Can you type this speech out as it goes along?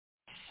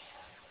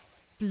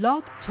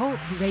Blog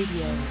Talk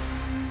Radio.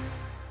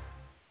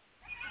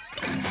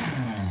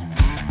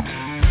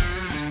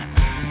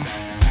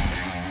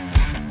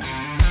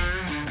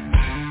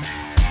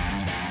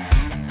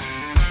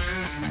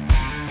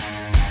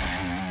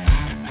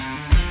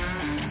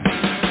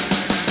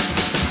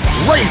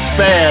 Race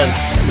fans,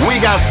 we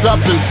got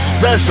something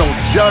special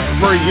just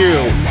for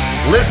you.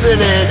 Listen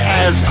in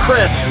as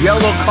Chris,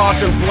 Yellow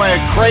Caution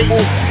Flag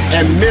Creighton,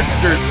 and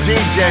Mr.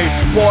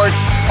 DJ Sports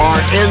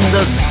are in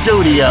the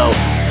studio.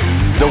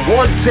 The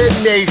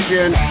 110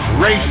 Nation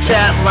Race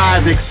Chat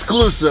Live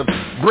exclusive,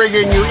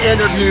 bringing you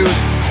interviews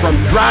from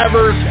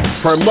drivers,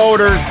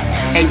 promoters,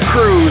 and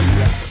crews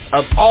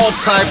of all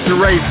types of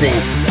racing.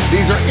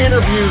 These are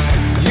interviews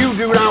you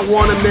do not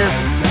want to miss,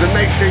 so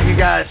make sure you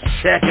guys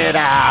check it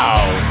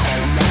out.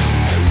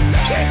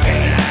 Check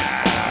it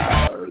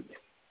out.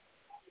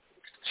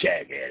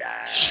 Check it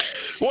out.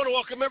 I want to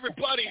welcome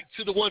everybody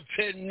to the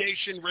 110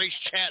 Nation Race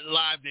Chat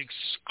Live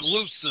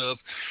exclusive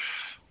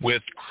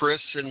with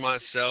Chris and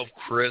myself.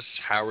 Chris,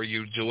 how are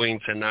you doing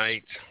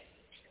tonight?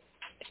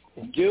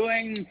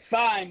 Doing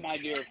fine, my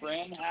dear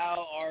friend.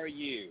 How are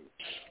you?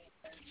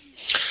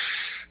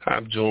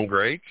 I'm doing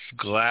great.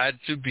 Glad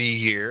to be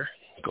here.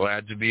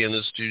 Glad to be in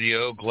the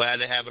studio. Glad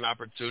to have an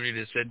opportunity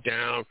to sit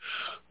down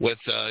with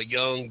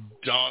young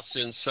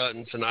Dawson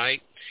Sutton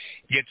tonight.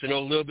 Get to know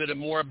a little bit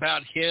more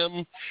about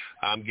him.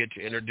 Get to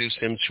introduce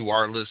him to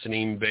our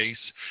listening base.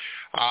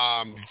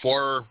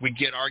 Before we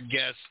get our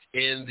guest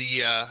in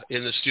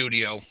the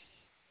studio,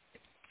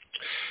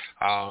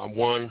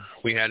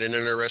 we had an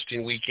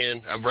interesting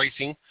weekend of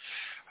racing.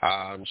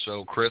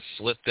 So Chris,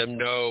 let them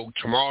know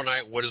tomorrow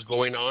night what is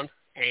going on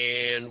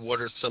and what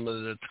are some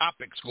of the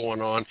topics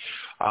going on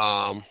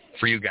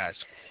for you guys.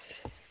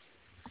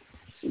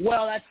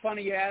 Well, that's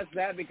funny you asked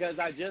that because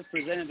I just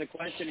presented the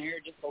question here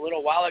just a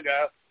little while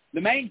ago. The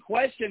main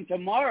question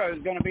tomorrow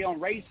is going to be on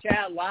Race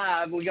Chat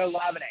Live. We go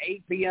live at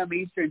 8 p.m.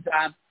 Eastern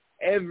Time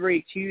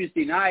every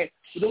Tuesday night.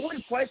 The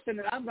one question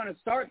that I'm going to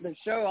start the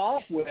show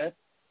off with,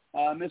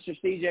 Mr.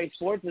 CJ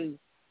Sports, is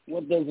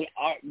what does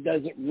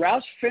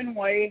Roush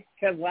Fenway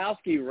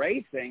Keselowski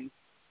Racing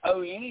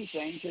owe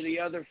anything to the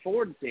other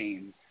Ford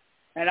teams?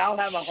 And I'll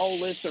have a whole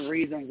list of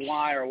reasons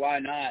why or why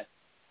not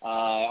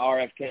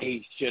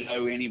RFK should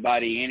owe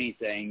anybody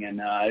anything.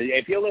 And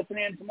if you'll listen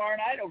in tomorrow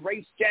night on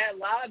Race Chat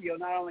Live, you'll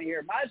not only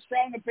hear my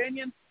strong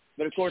opinion,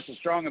 but, of course, the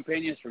strong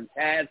opinions from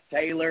Taz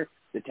Taylor,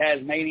 the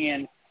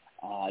Tasmanian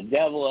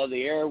devil of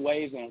the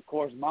airwaves, and, of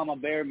course, Mama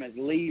Bear, Ms.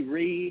 Lee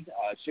Reed.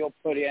 She'll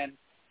put in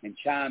and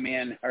chime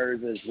in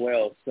hers as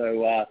well.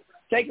 So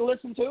take a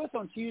listen to us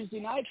on Tuesday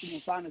nights. You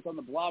can find us on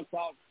the Blog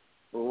Talk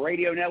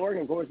Radio Network,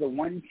 of course, the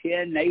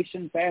 110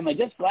 Nation family.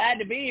 Just glad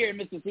to be here,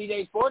 Mr.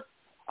 CJ Sports.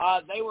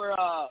 They were,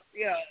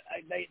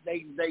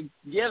 they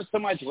give so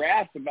much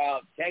wrath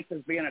about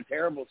Texas being a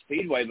terrible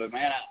speedway, but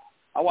man,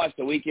 I watched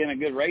a weekend of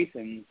good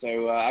racing,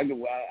 so I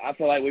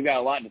feel like we've got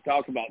a lot to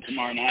talk about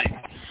tomorrow night.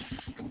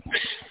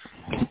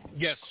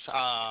 Yes,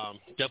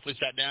 definitely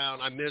sat down.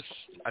 I missed,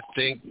 I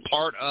think,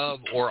 part of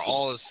or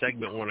all of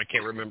segment one. I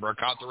can't remember. I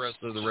caught the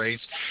rest of the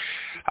race.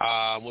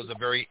 Was a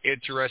very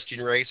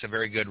interesting race, a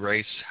very good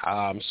race.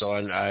 So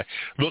I'm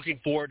looking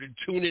forward to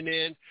tuning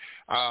in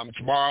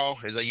tomorrow,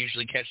 as I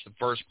usually catch the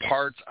first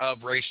parts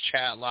of Race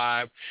Chat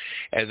Live.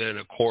 And then,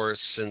 of course,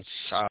 since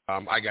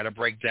I got to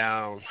break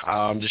down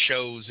the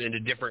shows into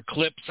different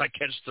clips, I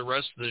catch the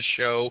rest of the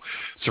show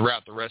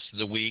throughout the rest of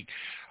the week.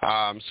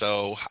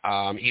 So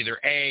either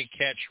A,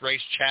 catch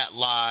Race Chat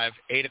Live,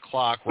 8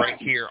 o'clock right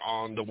here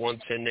on the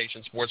 110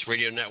 Nation Sports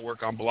Radio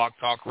Network on Blog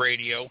Talk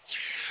Radio.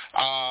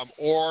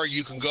 Or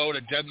you can go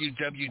to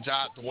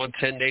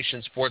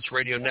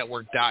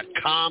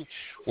www.the110nationsportsradionetwork.com,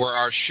 where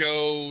our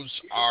shows,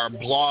 our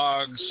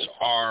blogs,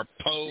 our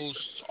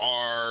posts,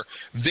 our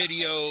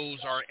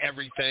videos, our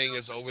everything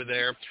is over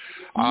there.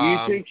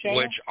 YouTube channel?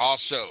 Which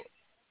also,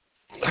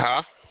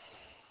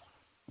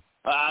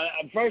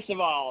 first of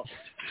all,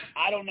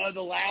 I don't know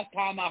the last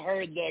time I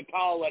heard the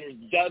call letters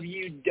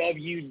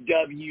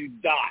www.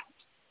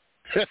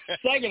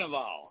 Second of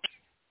all,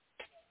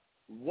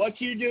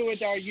 what you do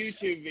with our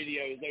YouTube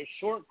videos, those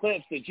short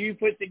clips that you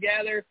put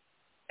together,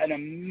 an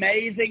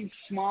amazing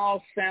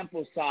small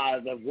sample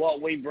size of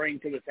what we bring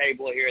to the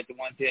table here at the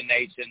 110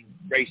 Nation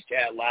Race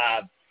Chat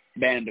Live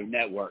band of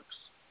networks.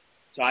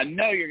 So I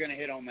know you're going to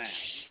hit on that.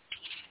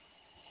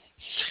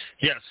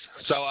 Yes.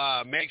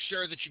 So make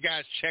sure that you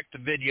guys check the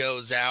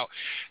videos out.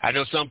 I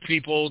know some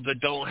people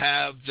that don't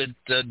have the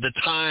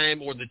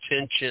time or the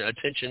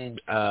attention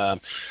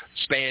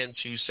span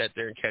to sit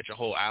there and catch a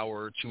whole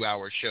hour or 2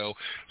 hour show.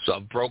 So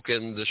I've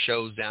broken the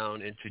shows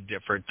down into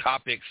different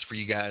topics for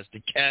you guys to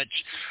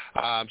catch,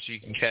 so you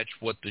can catch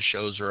what the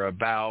shows are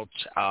about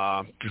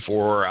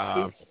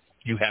before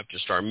you have to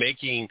start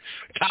making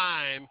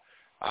time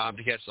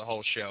to catch the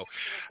whole show.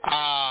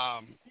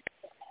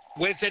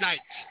 Wednesday night,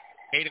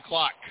 8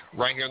 o'clock,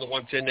 right here on the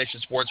 110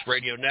 Nation Sports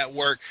Radio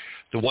Network,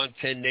 the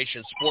 110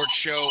 Nation Sports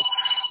Show.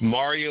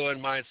 Mario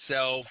and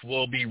myself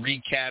will be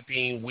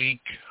recapping week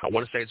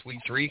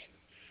 3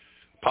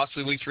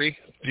 possibly week 3,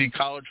 the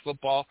college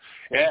football.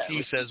 Yeah,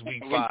 AT says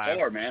week 5. Week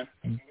 4, man.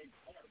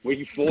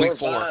 Week 4 week or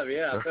 4. 5,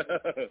 yeah.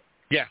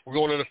 Yeah, we're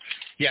going into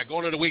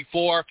week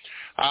 4.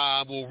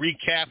 We'll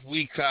recap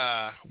week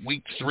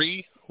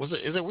 3.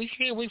 Is it week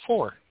 3 or week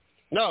 4?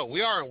 No,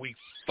 we are in week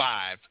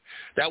 5.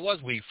 That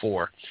was week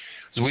 4.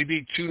 So we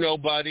beat 2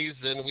 nobodies,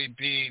 then we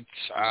beat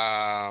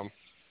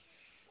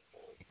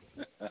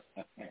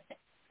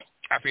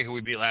I forget who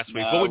we beat last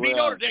week. But we beat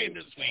Notre Dame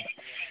this week.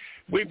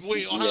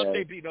 Ohio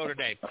State beat Notre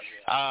Dame.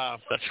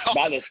 That's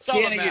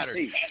all that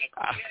matters.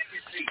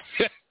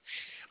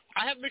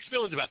 I have mixed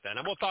feelings about that,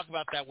 and we'll talk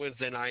about that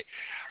Wednesday night.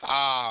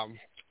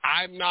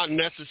 I'm not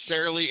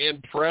necessarily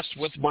impressed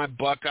with my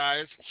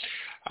Buckeyes.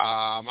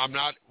 I'm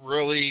not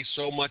really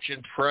so much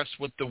impressed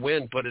with the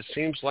win, but it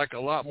seems like a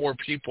lot more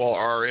people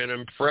are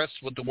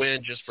impressed with the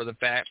win just for the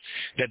fact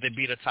that they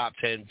beat a top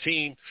 10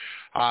 team,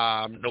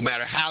 no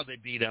matter how they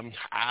beat them.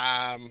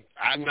 I'm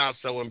not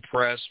so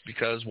impressed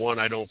because, 1,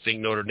 I don't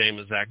think Notre Dame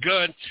is that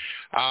good,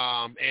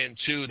 and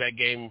 2, that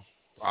game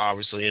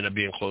obviously ended up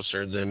being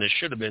closer than it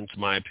should have been, to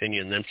my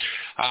opinion. Then,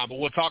 but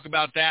we'll talk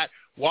about that.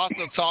 We'll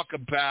also talk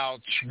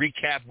about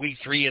recap week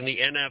 3 in the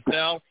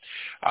NFL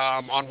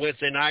on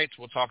Wednesday nights.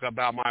 We'll talk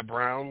about my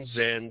Browns,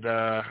 and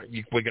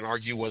we can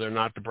argue whether or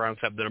not the Browns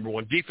have the number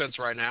 1 defense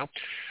right now.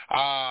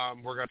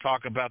 We're going to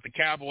talk about the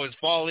Cowboys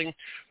falling.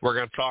 We're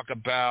going to talk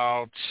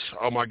about,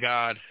 oh, my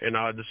God, and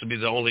this will be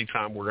the only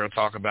time we're going to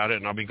talk about it,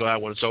 and I'll be glad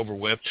when it's over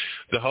with,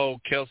 the whole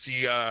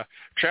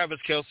Travis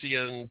Kelce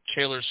and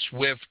Taylor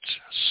Swift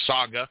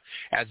saga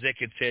as it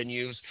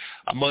continues,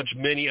 amongst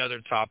many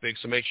other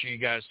topics. So make sure you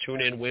guys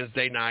tune in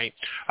Wednesday night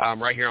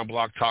right here on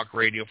Blog Talk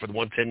Radio for the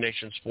 110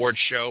 Nation Sports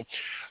Show.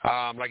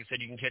 Like I said,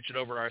 you can catch it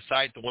over our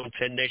site, the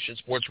 110 Nation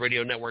Sports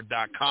Radio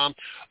Network.com.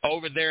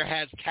 Over there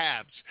has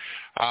tabs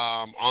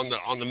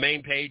on the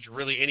main page,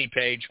 really any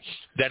page,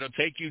 that'll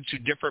take you to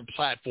different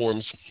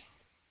platforms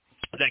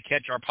that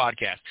catch our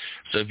podcast.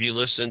 So if you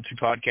listen to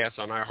podcasts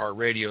on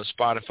iHeartRadio,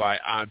 Spotify,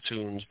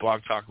 iTunes,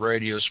 Blog Talk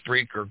Radio,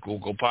 Spreaker,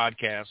 Google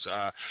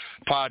Podcasts,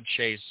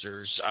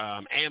 Podchasers,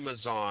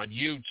 Amazon,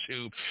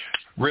 YouTube,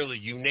 really,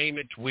 you name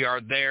it, we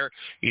are there.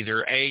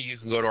 Either A, you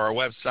can go to our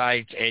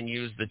website and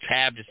use the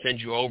tab to send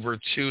you over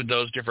to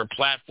those different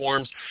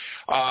platforms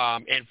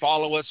and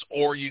follow us,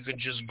 or you can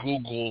just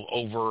Google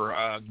over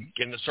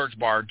in the search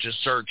bar,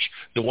 just search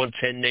the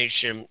 110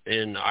 Nation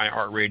in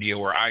iHeartRadio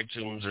or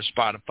iTunes or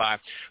Spotify.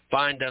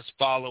 Find us,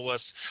 follow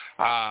us,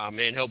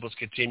 and help us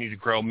continue to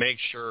grow. Make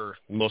sure,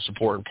 the most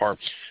important part,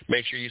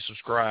 make sure you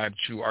subscribe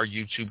to our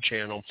YouTube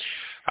channel.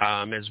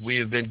 As we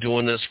have been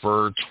doing this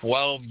for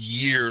 12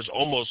 years,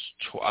 almost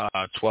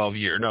 12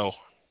 years, no, a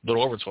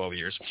little over 12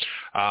 years,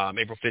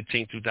 April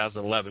 15,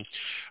 2011.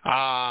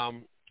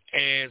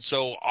 And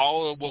so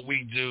all of what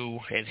we do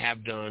and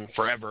have done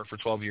forever for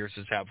 12 years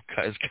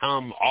has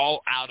come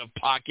all out of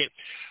pocket.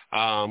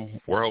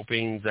 We're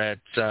hoping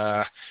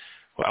that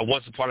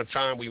once upon a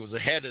time, we was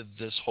ahead of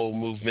this whole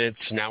movement.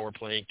 Now we're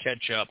playing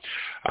catch-up.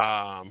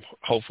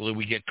 Hopefully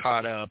we get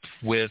caught up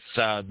with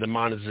the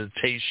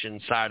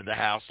monetization side of the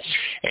house,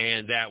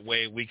 and that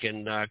way we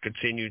can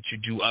continue to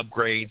do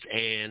upgrades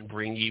and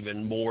bring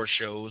even more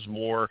shows,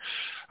 more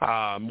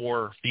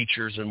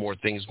features, and more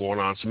things going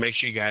on. So make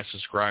sure you guys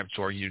subscribe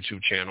to our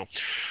YouTube channel.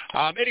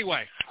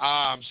 Anyway,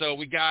 so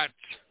we got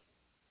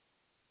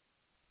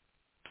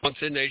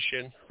 110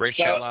 Nation, Race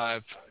Chat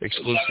Live,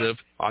 exclusive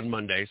on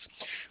Mondays.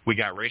 We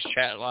got Race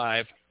Chat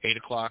Live, 8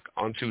 o'clock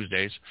on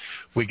Tuesdays.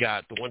 We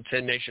got the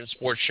 110 Nation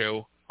Sports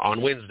Show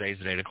on Wednesdays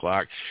at 8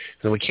 o'clock.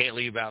 Then we can't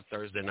leave out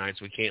Thursday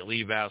nights. We can't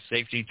leave out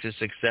Safety to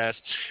Success.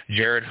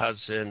 Jared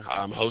Hudson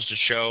hosts a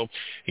show.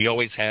 He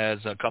always has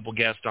a couple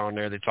guests on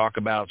there. They talk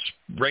about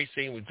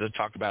racing. We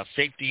talk about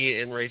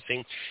safety in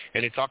racing.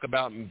 And they talk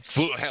about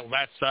food. Hell,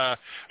 last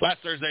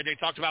Thursday they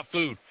talked about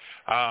food.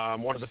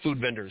 One of the food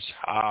vendors.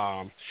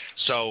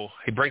 So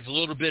he brings a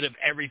little bit of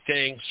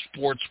everything,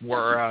 sports,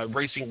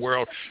 racing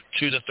world,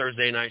 to the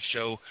Thursday night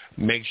show.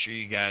 Make sure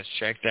you guys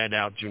check that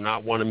out. Do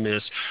not want to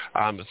miss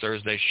the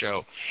Thursday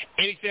show.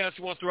 Anything else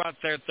you want to throw out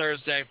there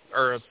Thursday?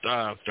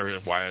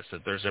 Why I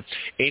said Thursday.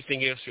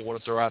 Anything else you want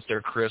to throw out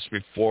there, Chris,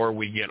 before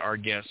we get our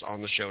guests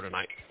on the show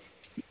tonight?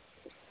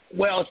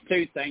 Well, it's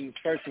 2 things.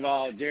 First of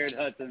all, Jared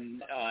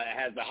Hudson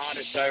has the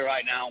hottest show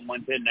right now on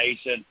 110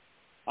 Nation.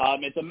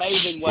 It's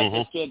amazing what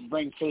this kid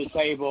brings to the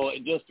table,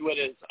 just with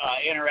his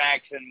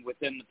interaction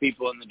within the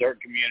people in the dirt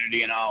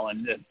community and all.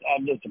 And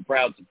I'm just a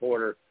proud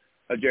supporter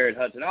of Jared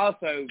Hudson.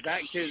 Also,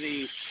 back to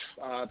the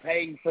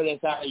paying for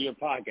this out of your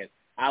pocket.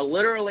 I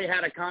literally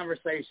had a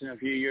conversation a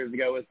few years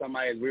ago with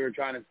somebody as we were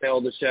trying to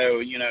sell the show,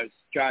 you know,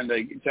 trying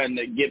to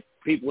get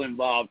people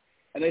involved.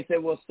 And they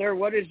said, well, sir,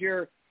 what is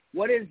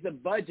the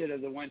budget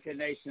of the 110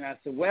 Nation? I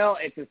said, well,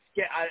 I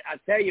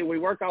tell you, we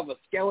work off a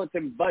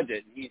skeleton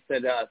budget. And he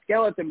said,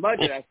 skeleton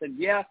budget? I said,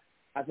 yeah.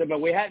 I said,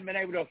 but we hadn't been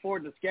able to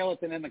afford the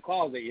skeleton in the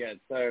closet yet.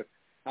 So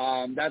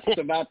that's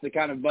about the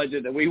kind of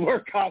budget that we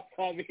work off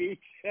of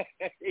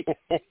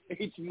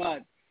each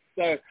month.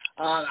 So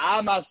I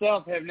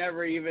myself have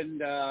never even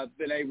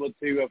been able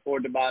to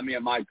afford to buy me a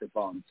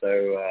microphone. So,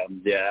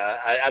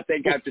 I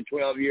think after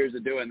 12 years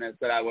of doing this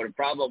that I would have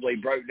probably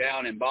broke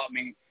down and bought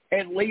me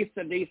at least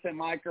a decent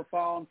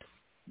microphone.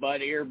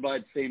 But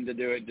earbuds seem to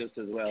do it just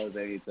as well as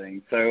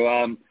anything. So,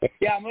 I'm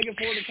looking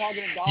forward to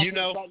talking to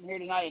Dawson Sutton here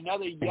tonight,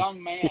 another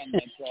young man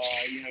that's,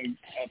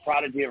 a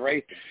prodigy of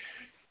racing.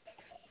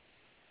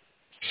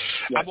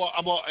 Yep.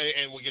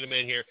 And we'll get him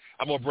in here.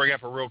 I'm going to bring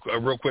up a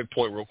real quick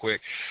point real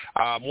quick.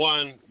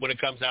 One, when it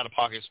comes out of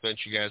pocket expense,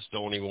 you guys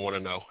don't even want to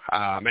know.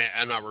 I'm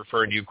not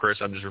referring to you, Chris.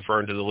 I'm just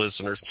referring to the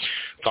listeners,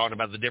 talking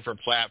about the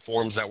different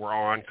platforms that we're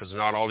on, because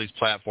not all these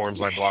platforms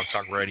like Blog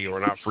Talk Radio are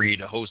not free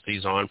to host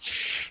these on.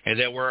 And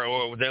then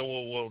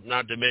we'll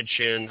not to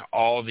mention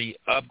all the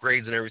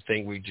upgrades and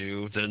everything we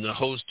do, then the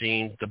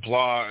hosting, the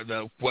blog,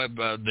 the web,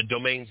 the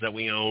domains that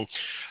we own,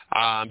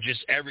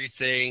 just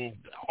everything,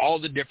 all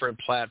the different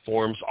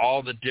platforms,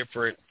 all the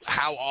different,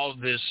 how all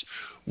this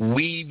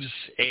weaves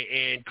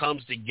and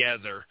comes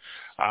together.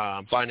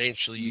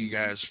 Financially, you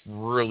guys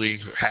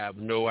really have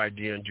no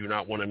idea and do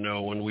not want to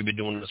know, and we've been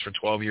doing this for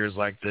 12 years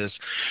like this.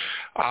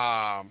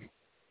 And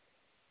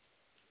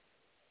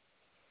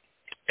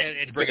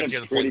to bring up the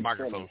other point, the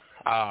microphone.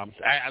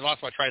 I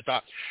lost my train of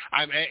thought.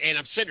 I'm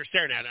sitting there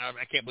staring at it.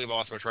 I can't believe I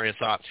lost my train of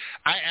thought.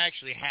 I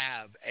actually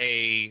have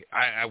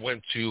I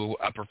went to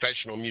a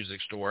professional music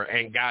store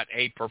and got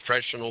a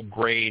professional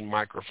grade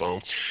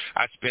microphone.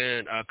 I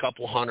spent a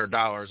couple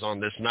 $100 on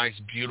this nice,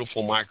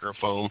 beautiful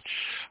microphone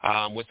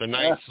with a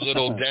nice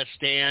little desk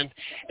stand.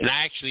 And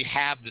I actually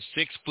have the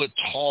 6-foot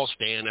tall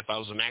stand. If I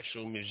was an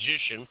actual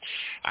musician,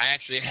 I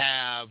actually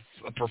have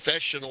a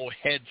professional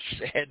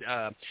headset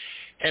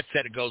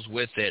that goes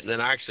with it, and then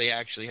I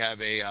actually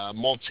have a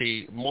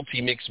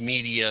multi-mix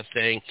media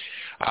thing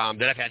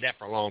that I've had that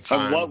for a long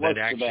time that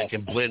actually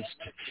can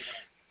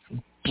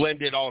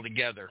blend it all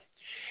together.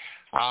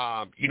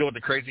 You know what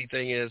the crazy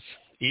thing is?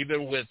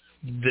 Even with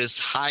this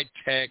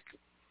high-tech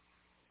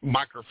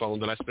microphone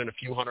that I spent a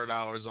few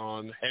 $100s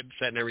on,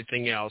 headset and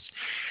everything else,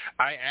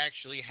 I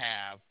actually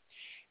have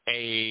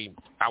I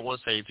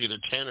want to say it's either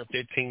 $10 or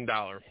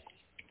 $15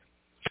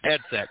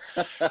 headset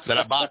that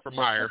I bought from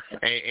Meyer,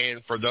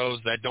 and for those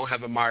that don't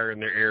have a Meyer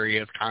in their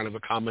area, it's kind of a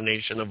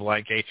combination of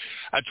like a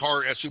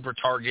super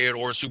Target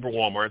or a super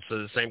Walmart. So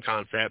the same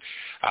concept.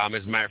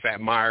 As a matter of fact,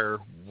 Meyer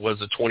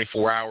was a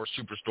 24-hour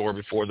superstore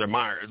before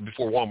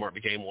Walmart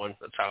became one.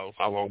 That's how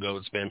long ago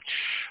it's been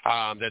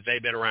that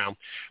they've been around.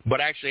 But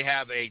I actually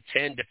have a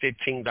 $10 to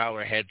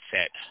 $15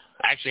 headset.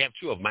 I actually have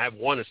two of them. I have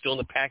one that's still in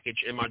the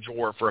package in my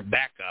drawer for a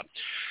backup,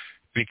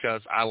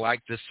 because I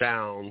like the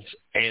sounds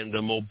and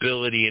the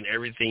mobility and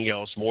everything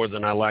else more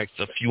than I like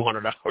the few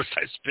 $100s I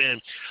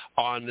spend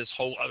on this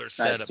whole other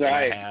setup that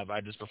I have. I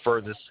just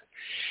prefer this.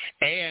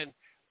 And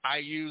I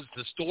use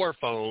the store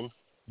phone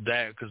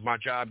because my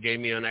job gave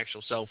me an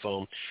actual cell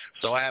phone.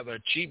 So I have a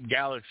cheap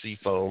Galaxy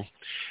phone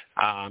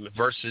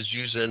versus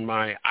using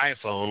my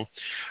iPhone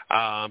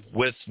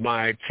with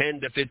my $10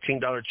 to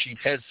 $15 cheap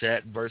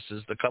headset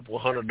versus the couple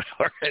 $100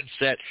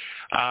 headset.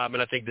 And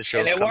I think the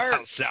show's come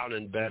out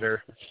sounding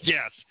better.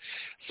 Yes.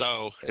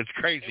 So it's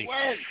crazy.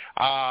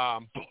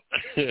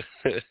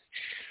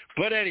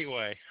 But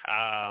anyway,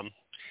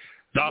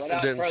 Dawson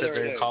didn't sit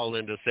there and call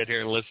in to sit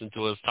here and listen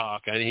to us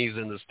talk. I mean, he's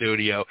in the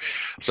studio.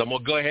 So I'm going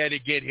to go ahead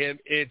and get him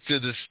into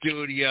the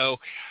studio,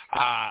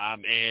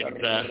 and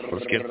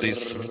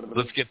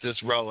let's get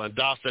this rolling.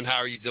 Dawson, how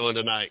are you doing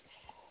tonight?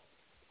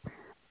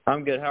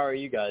 I'm good. How are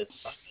you guys?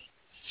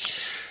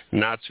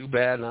 Not too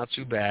bad, not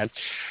too bad.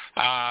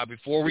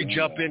 Before we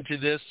jump into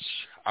this,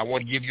 I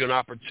want to give you an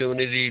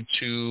opportunity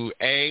to,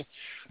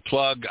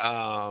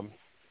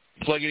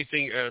 plug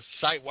anything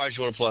site-wise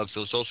you want to plug,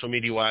 so social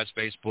media-wise,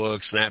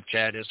 Facebook,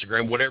 Snapchat,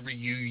 Instagram, whatever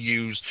you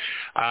use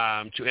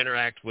to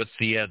interact with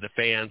the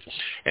fans,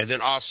 and then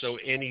also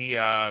any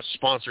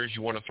sponsors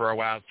you want to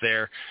throw out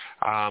there,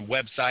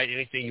 website,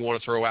 anything you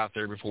want to throw out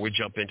there before we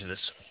jump into this.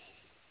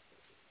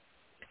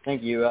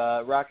 Thank you.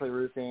 Rackley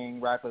Roofing,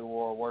 Rackley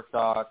War,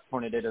 Workstock,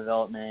 Tornado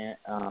Development.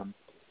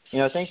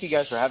 Thank you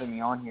guys for having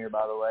me on here,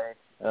 by the way.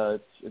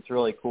 It's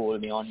really cool to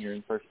be on here in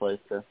the first place,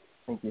 so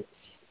thank you.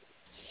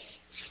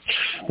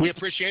 We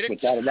appreciate it.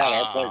 Without a doubt,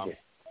 our pleasure.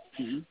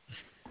 Mm-hmm.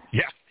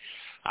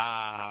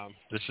 Yeah.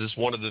 This is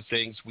one of the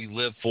things we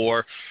live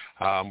for,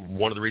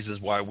 one of the reasons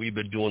why we've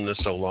been doing this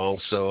so long.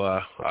 So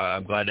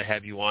I'm glad to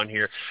have you on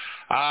here.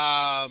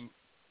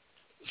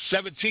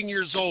 17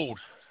 years old.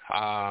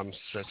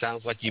 So it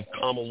sounds like you've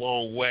come a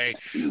long way.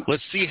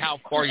 Let's see how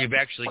far you've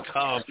actually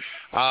come.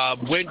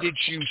 When did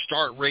you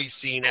start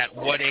racing? At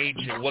what age,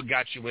 and what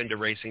got you into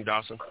racing,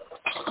 Dawson?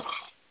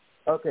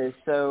 Okay,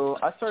 so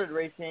I started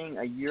racing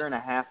a year and a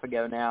half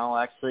ago now,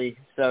 actually.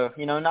 So,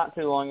 not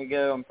too long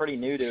ago. I'm pretty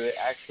new to it,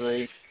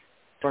 actually,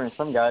 according to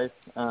some guys.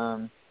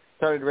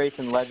 Started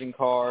racing legend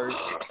cars.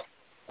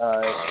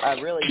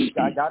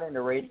 I got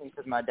into racing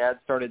because my dad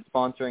started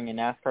sponsoring a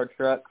NASCAR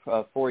truck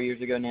 4 years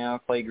ago now,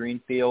 Clay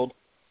Greenfield.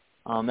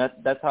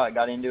 That's how I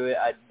got into it.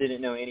 I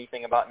didn't know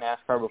anything about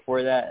NASCAR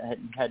before that. I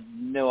had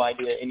no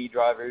idea any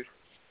drivers.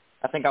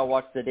 I think I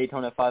watched the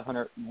Daytona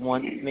 500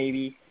 once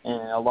maybe,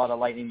 and a lot of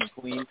Lightning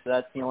McQueen, so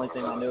that's the only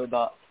thing I know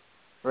about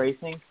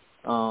racing.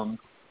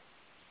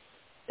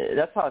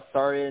 That's how I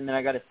started, and then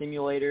I got a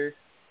simulator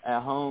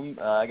at home.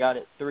 I got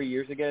it 3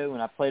 years ago,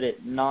 and I played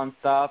it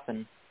nonstop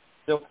and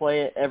still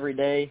play it every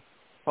day,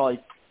 probably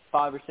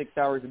 5 or 6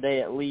 hours a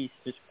day at least,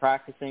 just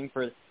practicing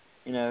for,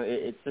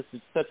 it's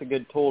such a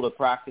good tool to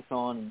practice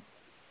on. And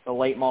the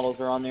late models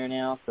are on there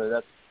now,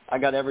 so I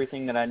got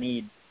everything that I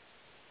need.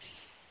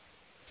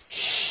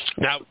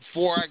 Now,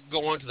 before I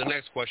go on to the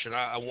next question,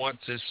 I want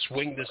to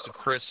swing this to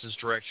Chris's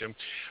direction,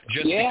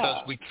 just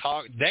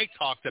because they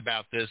talked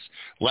about this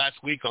last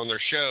week on their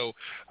show,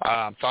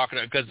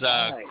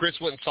 because Chris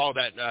went and saw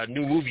that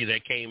new movie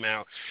that came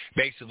out,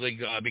 basically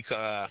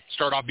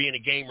started off being a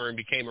gamer and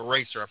became a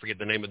racer. I forget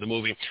the name of the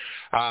movie.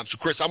 So,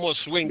 Chris, I'm going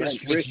to swing this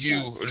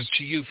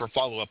to you for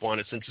follow-up on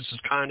it, since this is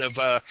kind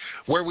of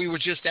where we were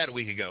just at a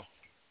week ago.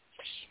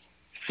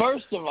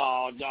 First of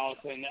all,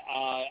 Dawson,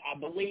 I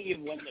believe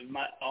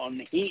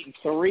on Heat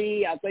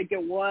 3, I think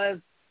it was,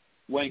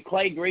 when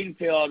Clay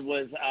Greenfield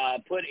was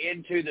put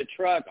into the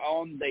truck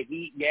on the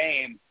Heat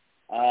game,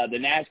 the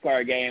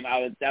NASCAR game,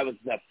 that was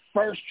the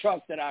first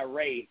truck that I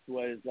raced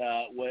was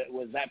that,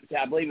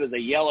 I believe it was a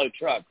yellow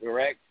truck,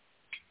 correct?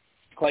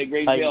 Clay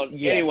Greenfield.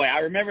 Yeah. Anyway, I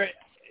remember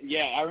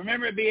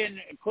it being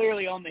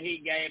clearly on the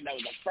Heat game. That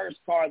was the first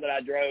car that I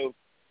drove,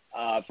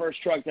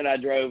 first truck that I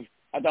drove.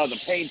 I thought the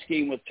paint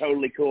scheme was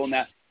totally cool.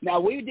 Now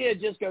we did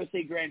just go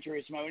see Gran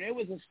Turismo, and it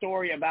was a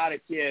story about a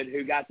kid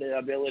who got the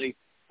ability,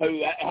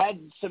 who had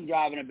some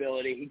driving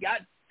ability. He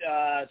got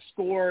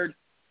scored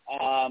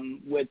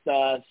with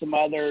some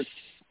other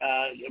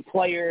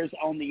players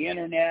on the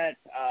internet.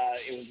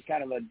 It was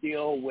kind of a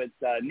deal with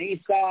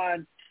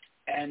Nissan,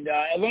 and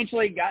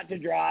eventually got to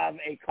drive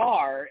a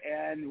car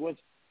and was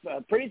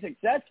pretty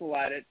successful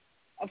at it.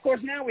 Of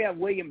course, now we have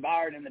William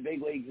Byron in the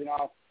big leagues and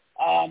all.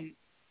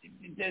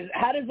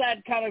 How does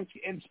that kind of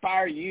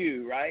inspire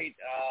you, right?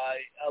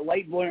 A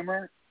late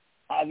bloomer,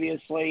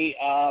 obviously.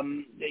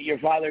 Your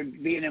father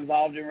being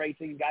involved in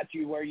racing got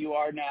you where you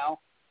are now.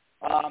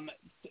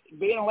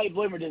 Being a late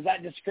bloomer, does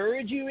that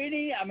discourage you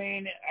any? I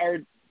mean, or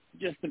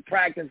just the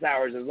practice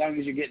hours, as long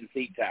as you're getting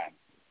seat time?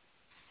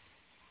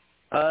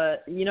 I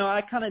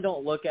kind of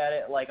don't look at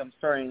it like I'm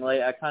starting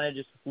late. I kind of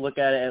just look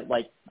at it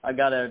like I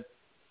got to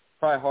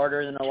try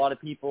harder than a lot of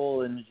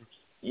people and just,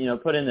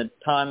 put in the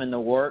time and the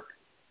work.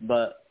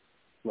 But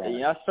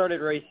I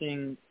started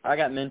racing. I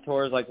got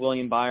mentors like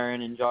William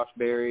Byron and Josh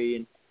Berry,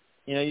 and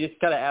you just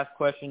gotta ask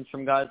questions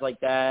from guys like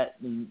that.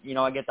 And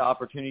I get the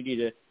opportunity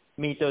to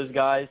meet those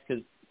guys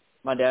because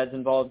my dad's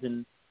involved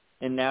in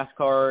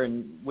NASCAR,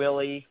 and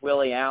Willie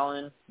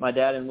Allen. My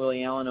dad and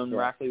Willie Allen own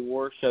Rackley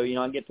War, so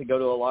I get to go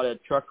to a lot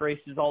of truck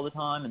races all the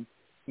time and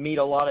meet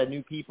a lot of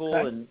new people,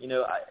 and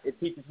it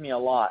teaches me a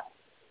lot.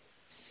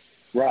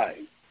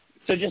 Right.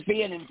 So just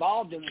being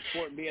involved in the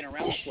sport and being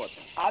around the sport.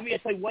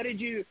 Obviously, what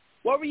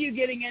were you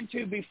getting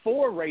into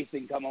before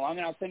racing come along?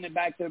 And I'll send it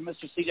back to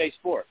Mr. CJ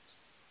Sports.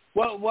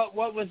 What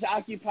was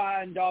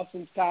occupying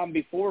Dawson's time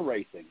before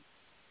racing?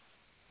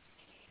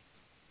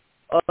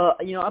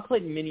 I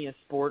played many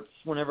sports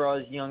whenever I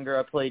was younger.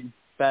 I played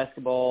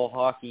basketball,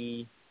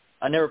 hockey.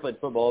 I never played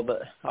football,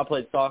 but I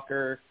played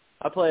soccer.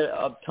 I played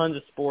tons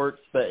of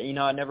sports, but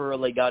I never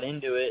really got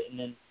into it. And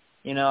then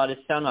I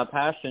just found my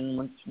passion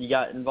once you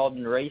got involved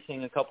in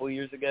racing a couple of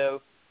years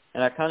ago,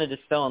 and I kind of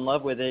just fell in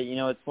love with it.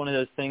 It's one of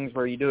those things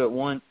where you do it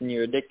once and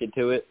you're addicted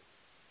to it.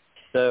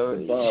 So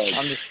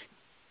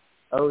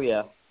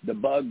the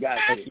bug got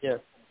you. Yeah.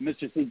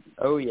 Mr.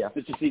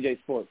 CJ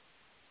Sports.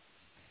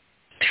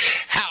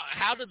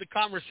 How did the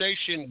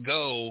conversation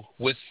go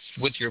with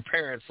your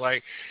parents?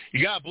 Like,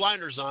 you got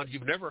blinders on,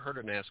 you've never heard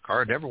of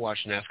NASCAR, never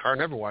watched NASCAR,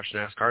 never watched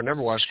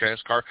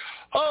NASCAR.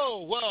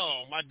 Oh,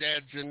 well, my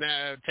dad's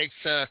takes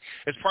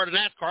it's part of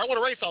NASCAR. I want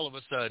to race all of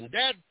a sudden.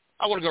 Dad,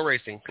 I want to go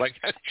racing. Like,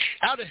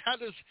 how does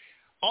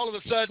all of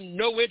a sudden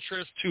no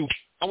interest to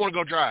I want to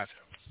go drive?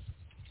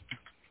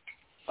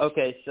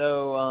 Okay,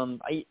 so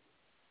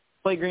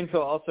Clay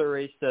Greenfield also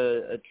raced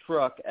a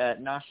truck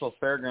at Nashville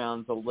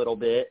Fairgrounds a little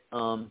bit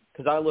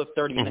because I live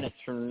 30 minutes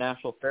from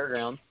Nashville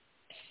Fairgrounds,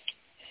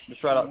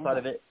 just right outside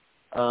of it.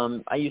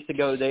 I used to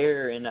go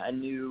there, and I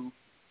knew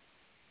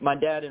my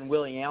dad and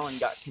Willie Allen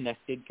got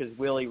connected because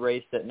Willie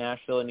raced at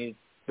Nashville, and he was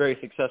very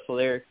successful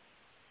there.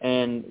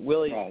 And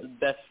Willie's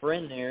best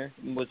friend there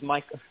was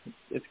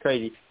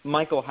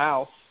Michael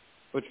House,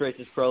 which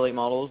races pro late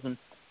models, and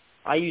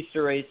I used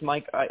to race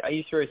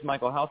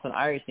Michael House in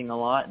iRacing a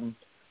lot, and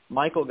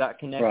Michael got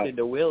connected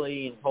to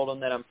Willie and told him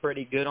that I'm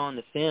pretty good on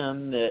the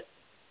sim, that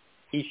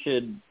he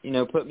should,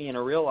 put me in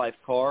a real life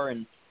car.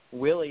 And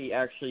Willie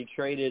actually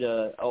traded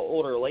a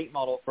older late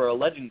model for a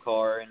legend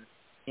car. And,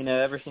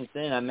 ever since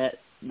then I met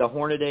the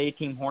Hornaday,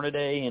 Team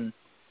Hornaday, and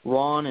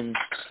Ron and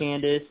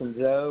Candace and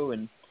Zoe.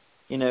 And,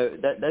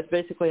 that's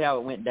basically how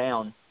it went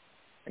down.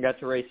 I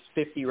got to race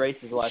 50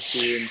 races last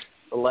year in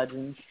the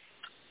Legends.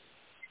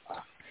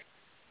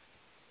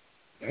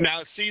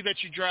 Now, see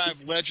that you drive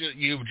Legend.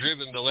 You've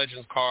driven the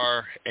Legends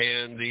car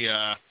and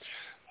the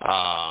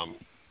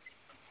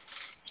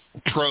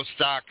pro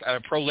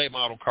late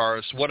model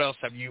cars. What all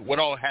have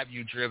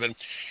you driven,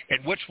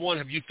 and which one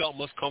have you felt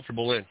most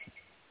comfortable in?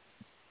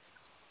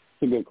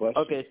 That's a good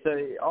question. Okay, so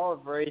all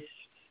I've raced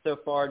so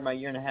far in my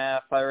year and a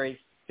half, I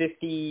raced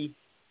 50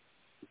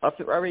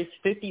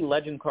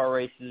 legend car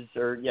races,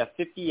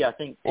 50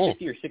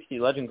 or 60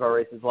 legend car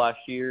races last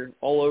year,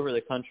 all over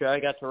the country. I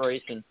got to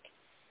race in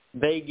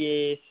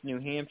Vegas, New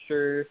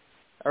Hampshire.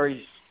 I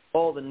raced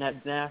all the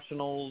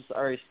nationals.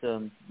 I raced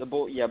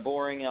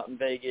Boring out in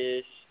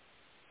Vegas.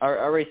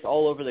 I raced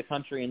all over the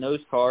country in those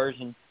cars,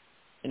 and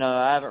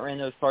I haven't ran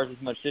those cars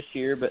as much this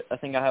year, but I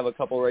think I have a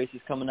couple races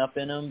coming up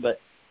in them. But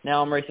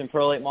now I'm racing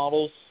Pro Late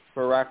models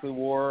for Rackley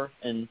War,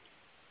 and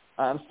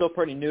I'm still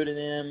pretty new to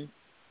them.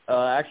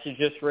 I actually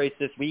just raced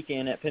this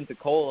weekend at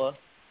Pensacola.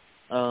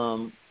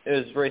 It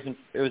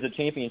was a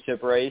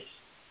championship race,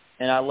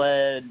 and I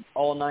led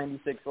all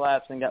 96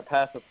 laps and got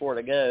past the 4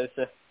 to go.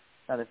 So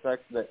kind of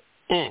sucks, but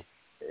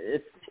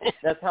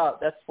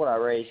that's what I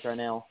race right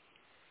now.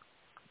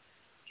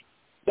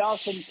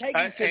 Dawson, take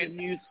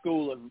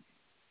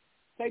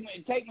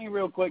me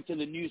real quick to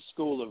the new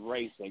school of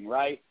racing,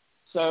 right?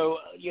 So,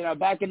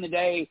 back in the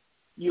day,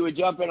 you would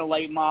jump in a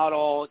late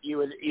model.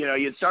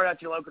 You'd start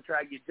out your local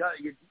track. You'd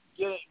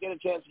get a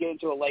chance to get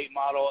into a late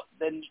model.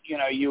 Then,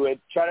 you would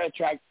try to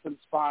attract some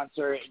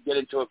sponsor and get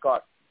into a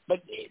car.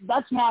 But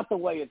that's not the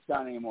way it's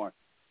done anymore.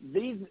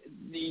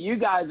 You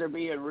guys are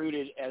being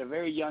rooted at a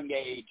very young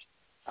age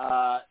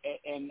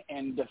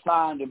and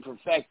defined and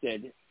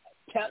perfected.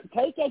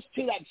 Take us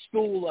to that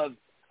school of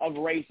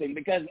racing,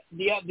 because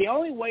the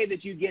only way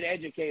that you get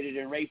educated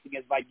in racing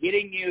is by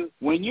getting you,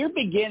 when you're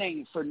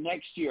beginning for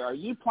next year, are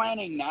you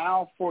planning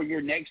now for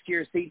your next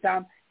year's seat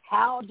time?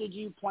 How did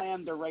you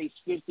plan to race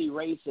 50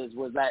 races?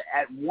 Was that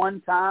at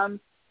one time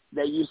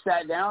that you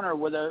sat down, or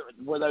were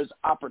those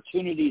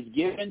opportunities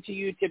given to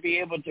you to be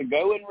able to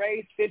go and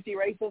race 50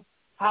 races?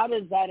 How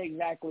does that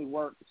exactly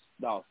work,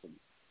 Dawson?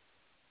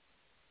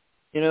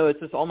 It's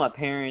just all my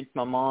parents,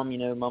 my mom.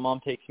 My mom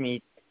takes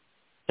me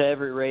to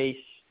every race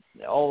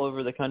all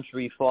over the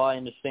country. We fly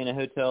and just stay in a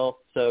hotel,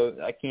 so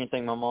I can't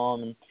thank my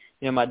mom.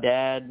 And my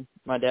dad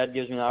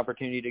gives me the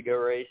opportunity to go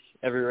race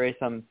every race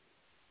I'm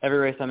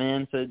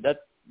in. So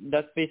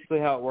that's basically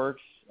how it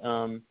works.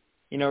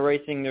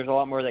 Racing, there's a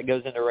lot more that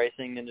goes into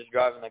racing than just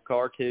driving the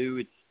car too.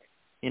 It's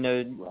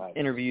right.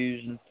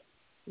 Interviews, and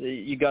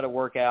you got to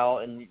work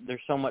out, and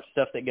there's so much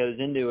stuff that goes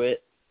into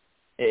it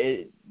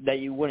that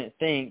you wouldn't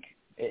think.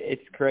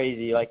 It's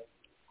crazy.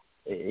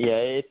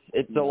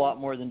 It's a lot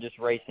more than just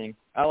racing.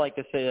 I like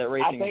to say that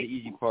racing is the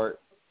easy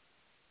part.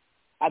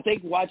 I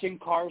think watching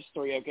Cars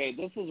 3, okay,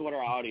 this is what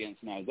our audience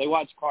knows. They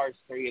watch Cars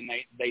 3 and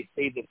they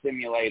see the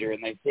simulator,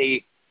 and they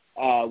see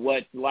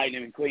what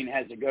Lightning McQueen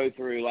has to go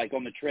through, like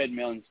on the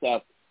treadmill and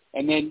stuff.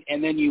 And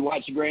then you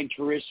watch Gran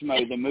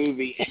Turismo, the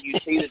movie, and you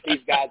see that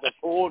these guys are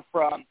pulled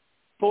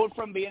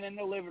from being in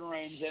the living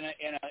rooms in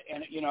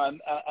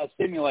a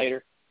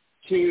simulator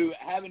to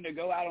having to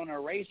go out on a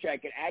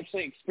racetrack and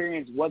actually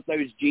experience what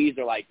those G's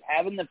are like,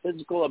 having the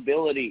physical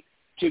ability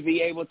to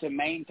be able to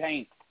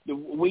maintain.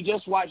 We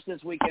just watched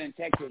this weekend in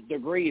Texas,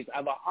 degrees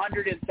of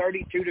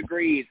 132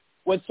 degrees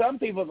with some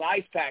people's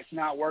ice packs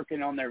not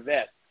working on their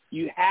vest.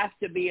 You have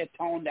to be a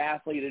toned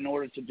athlete in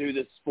order to do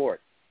this sport.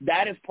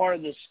 That is part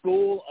of the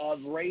school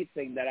of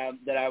racing that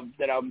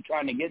I'm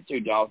trying to get to,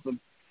 Dawson.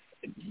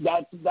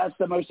 That's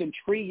the most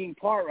intriguing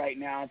part right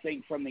now, I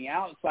think, from the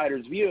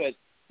outsider's view, is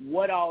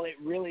what all it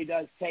really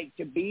does take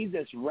to be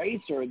this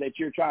racer that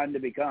you're trying to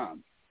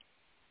become.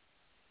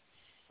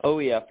 Oh,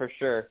 yeah, for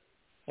sure.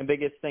 The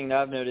biggest thing that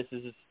I've noticed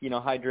is,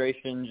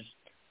 hydration.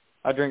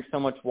 I drink so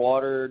much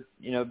water,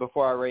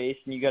 before I race,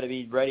 and you got to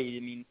be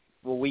ready.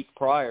 A week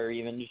prior,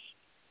 even just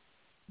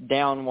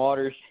down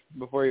waters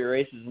before your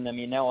races, and that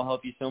will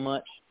help you so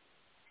much.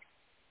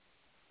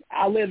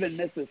 I live in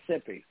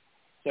Mississippi,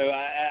 so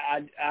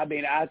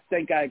I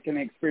think I can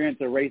experience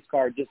a race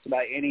car just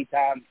about any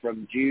time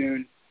from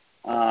June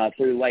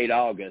through late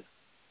August.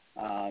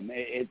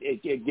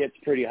 It gets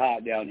pretty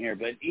hot down here,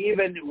 but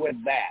even with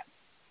that,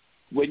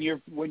 when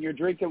you're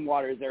drinking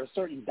water, is there a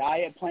certain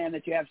diet plan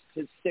that you have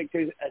to stick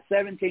to? A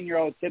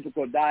 17-year-old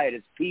typical diet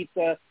is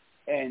pizza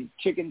and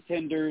chicken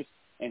tenders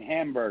and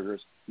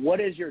hamburgers.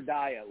 What is your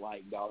diet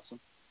like, Dawson?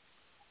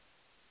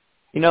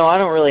 I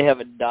don't really have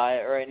a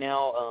diet right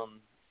now.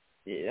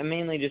 I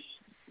mainly just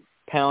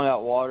pound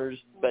out waters,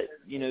 but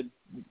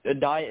a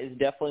diet is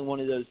definitely one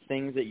of those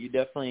things that you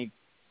definitely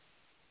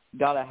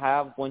got to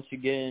have once you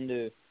get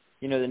into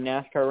the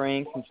NASCAR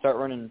ranks and start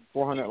running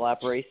 400 lap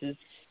races.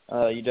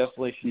 You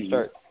definitely should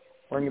start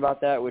worrying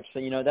about that, which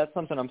that's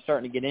something I'm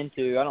starting to get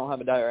into. I don't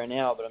have a diet right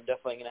now, but I'm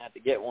definitely going to have to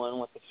get one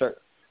once I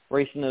start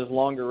racing those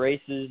longer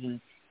races and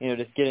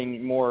just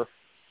getting more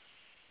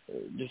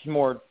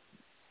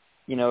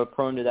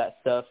prone to that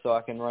stuff so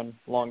I can run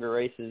longer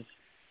races.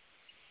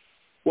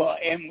 Well,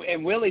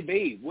 and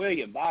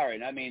William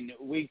Byron,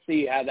 we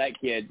see how that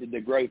kid,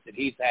 the growth that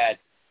he's had.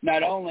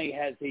 Not only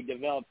has he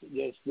developed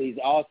these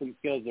awesome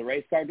skills as a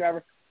race car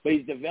driver, but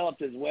he's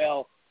developed as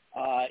well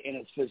in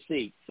his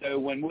physique. So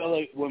when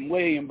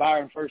William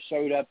Byron first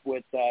showed up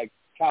with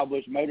Kyle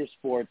Busch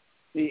Motorsports,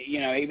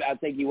 I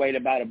think he weighed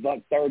about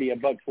 $130,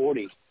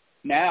 $140.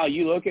 Now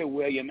you look at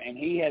William, and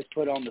he has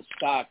put on the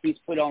stock. He's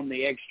put on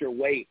the extra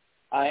weight.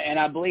 And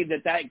I believe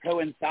that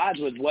coincides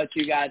with what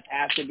you guys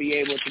have to be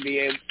able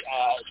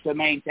to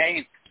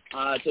maintain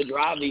to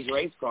drive these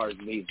race cars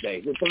these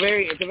days. It's a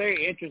very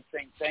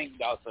interesting thing,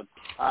 Dawson.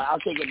 I'll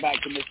take it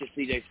back to Mr.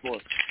 CJ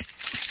Sports.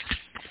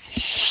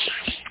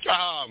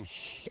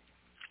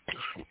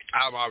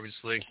 I'm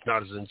obviously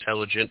not as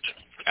intelligent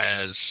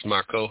as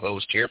my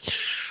co-host here.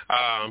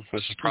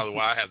 This is probably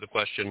why I have the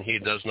question. He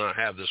does not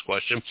have this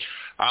question.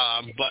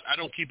 But I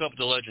don't keep up with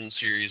the Legend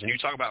Series. And you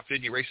talk about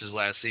 50 races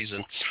last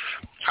season.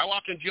 How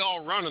often do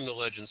y'all run in the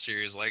Legend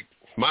Series? Like,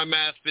 my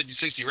math, 50,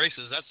 60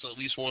 races, that's at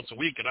least once a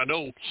week. And I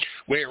know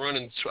we ain't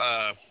running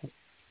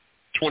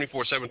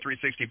 24/7,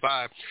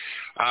 365.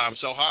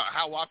 So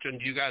how often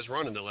do you guys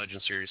run in the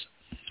Legend Series?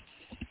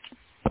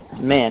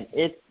 Man,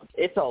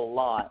 it's a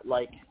lot.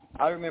 Like,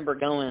 I remember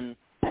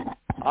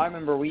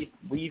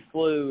we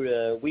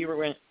flew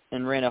went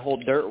and ran a whole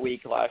dirt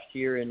week last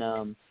year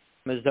in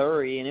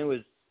Missouri, and it was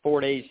 4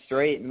 days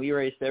straight, and we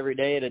raced every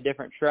day at a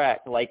different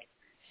track. Like,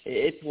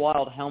 it's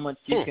wild how much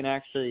you can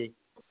actually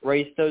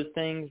race those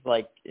things.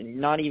 Like,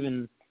 not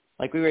even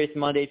like we raced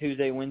Monday,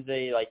 Tuesday,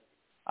 Wednesday. Like,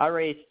 I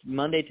raced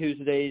Monday,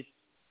 Tuesdays,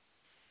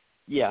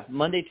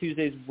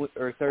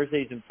 or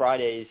Thursdays and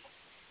Fridays.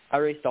 I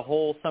raced the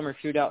whole Summer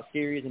Shootout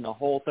Series and the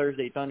whole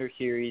Thursday Thunder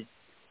Series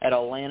at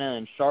Atlanta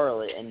and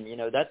Charlotte, and,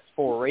 that's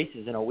 4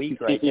 races in a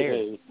week right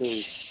there.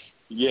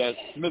 Yes,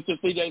 Mr.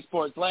 CJ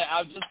Sports.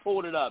 I've just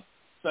pulled it up.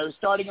 So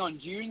starting on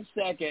June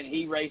 2nd,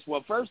 he raced,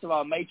 well, first of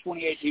all, May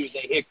 28th, he was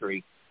at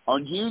Hickory.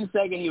 On June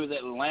 2nd, he was at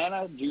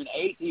Atlanta. June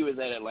 8th, he was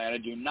at Atlanta.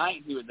 June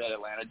 9th, he was at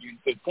Atlanta. June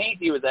 15th,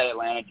 he was at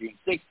Atlanta. June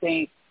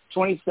 16th,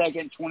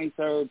 22nd,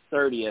 23rd,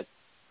 30th,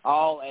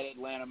 all at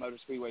Atlanta Motor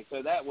Speedway.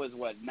 So that was,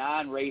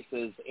 9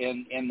 races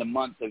in the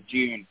month of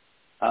June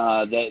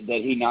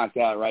that he knocked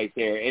out right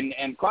there.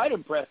 And quite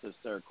impressive,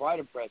 sir, quite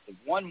impressive.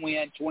 1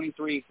 win,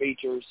 23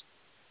 features,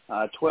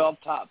 12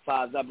 top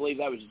 5s. I believe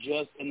that was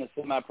just in the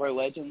Semi-Pro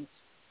Legends.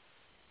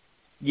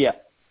 Yeah.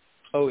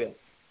 Oh, yeah.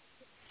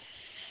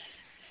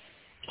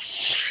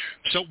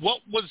 So what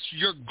was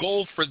your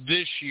goal for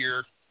this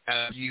year?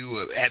 Have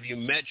you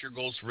met your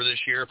goals for this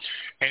year?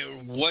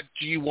 And what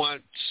do you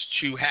want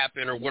to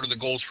happen, or what are the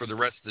goals for the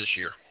rest of this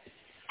year?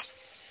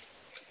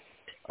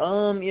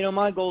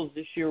 My goals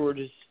this year were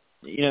just,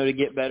 to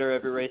get better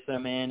every race that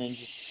I'm in and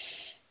just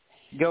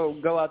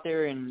go out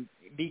there and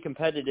be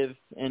competitive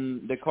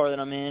in the car that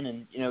I'm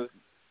in and,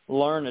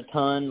 learn a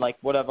ton. Like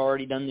what I've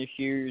already done this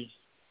year is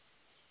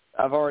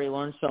I've already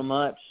learned so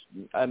much.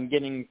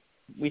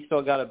 We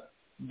still got a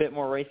bit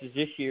more races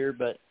this year,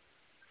 but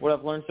what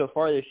I've learned so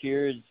far this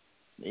year is,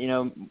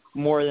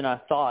 more than I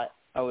thought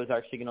I was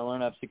actually going to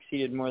learn. I've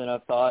succeeded more than I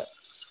thought.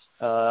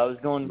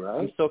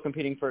 I'm still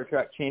competing for a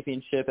track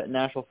championship at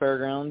Nashville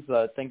Fairgrounds.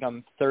 I think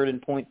I'm 3rd in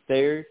points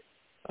there.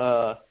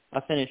 I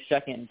finished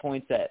 2nd in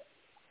points at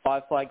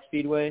Five Flag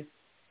Speedway,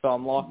 so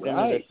I'm locked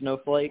into the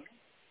Snowflake.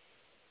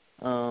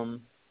 I've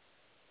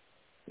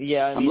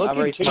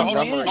raced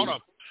hold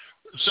on.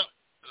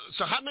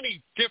 So how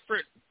many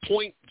different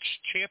points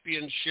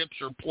championships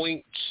or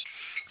points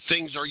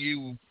things are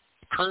you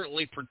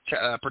currently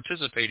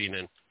participating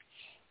in?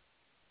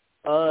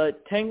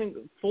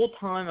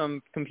 Full-time,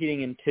 I'm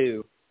competing in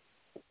 2.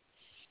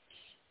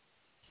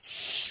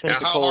 Now,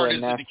 how hard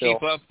is it to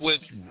keep up with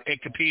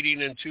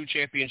competing in 2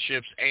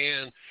 championships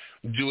and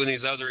doing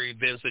these other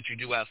events that you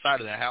do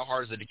outside of that? How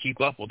hard is it to keep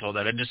up with all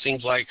that? It just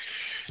seems like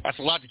that's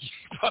a lot to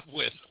keep up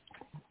with.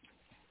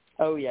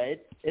 Oh, yeah,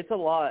 it's a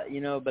lot,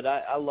 but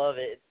I love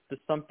it. It's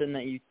just something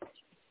that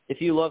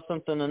if you love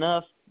something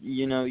enough,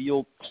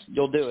 you'll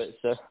do it.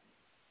 So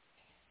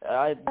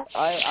I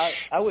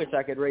wish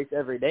I could race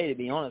every day, to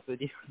be honest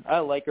with you. I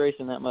like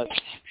racing that much.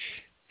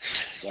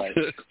 Right.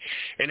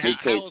 And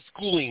how is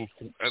schooling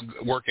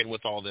working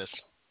with all this?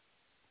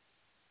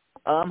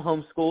 I'm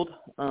homeschooled.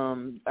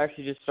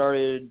 Actually just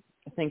started,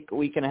 I think, a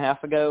week and a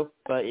half ago.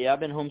 But, yeah, I've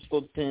been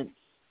homeschooled since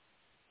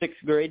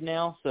 6th grade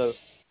now, so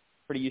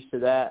pretty used to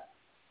that.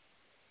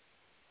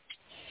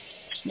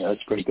 Yeah,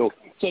 that's pretty cool.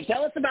 So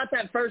tell us about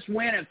that first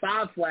win at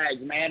Five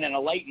Flags, man, in a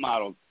late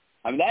model.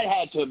 I mean, that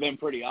had to have been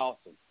pretty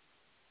awesome.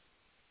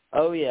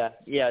 Oh, yeah.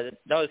 Yeah,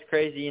 that was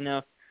crazy,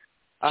 I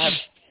have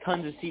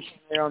tons of seats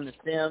there on the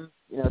sim,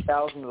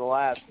 thousands of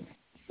laps.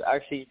 I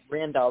actually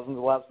ran thousands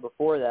of laps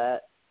before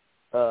that,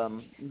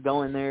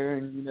 going there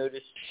and,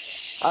 just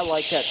I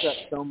like that track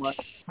so much.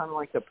 Kind of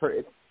like the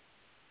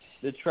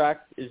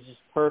track is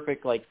just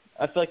perfect. Like,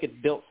 I feel like it's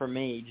built for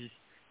me. Just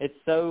it's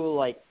so,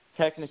 like,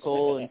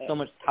 technical and so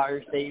much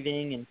tire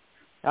saving, and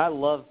I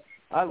love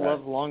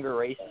longer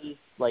races.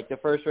 Like the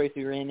first race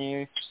we ran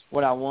there,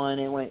 when I won,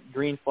 it went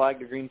green flag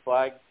to green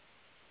flag,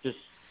 just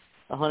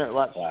 100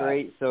 laps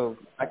straight, so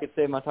I could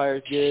save my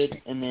tires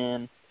good. And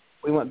then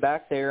we went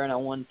back there and I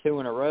won 2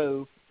 in a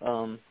row.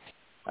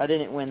 I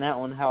didn't win that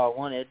one how I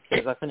wanted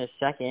because I finished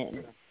 2nd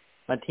and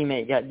my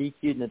teammate got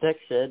DQ'd in the tech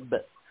shed,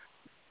 but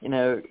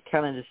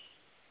kind of just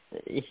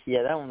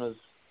that one was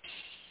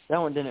that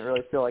one didn't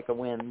really feel like a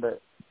win,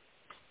 but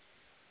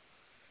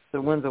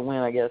the win's a win,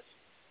 I guess.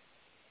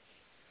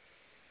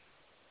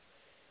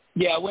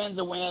 Yeah, a win's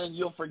a win, and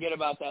you'll forget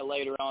about that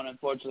later on.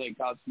 Unfortunately, it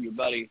cost your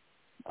buddy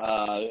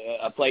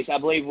a place. I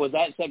believe, was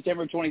that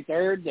September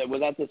 23rd?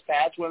 Was that this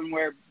past one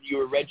where you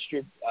were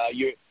registered?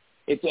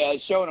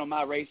 It's showing on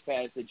my race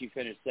pass that you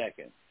finished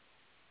second.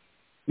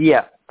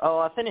 Yeah. Oh,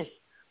 I finished.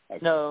 Okay.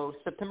 No,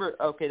 September.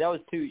 Okay, that was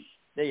two.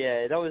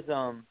 Yeah, that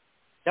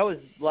was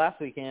last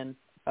weekend.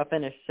 I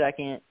finished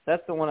second.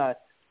 That's the one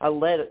I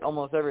led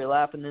almost every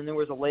lap, and then there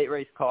was a late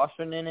race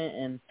caution in it,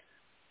 and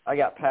I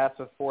got passed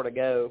with 4 to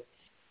go.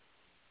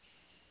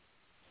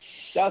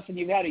 Dawson,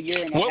 you've had a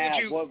year and a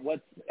half.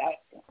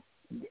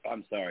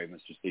 I'm sorry,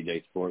 Mr.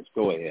 CJ Sports.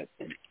 Go ahead.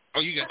 Oh,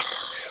 you got.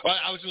 Well,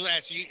 I was going to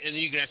ask you, and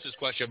then you can ask this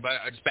question, but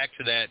it's back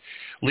to that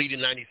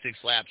leading 96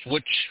 laps.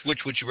 Which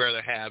would you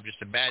rather have?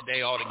 Just a bad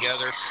day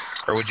altogether,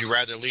 or would you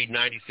rather lead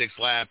 96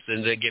 laps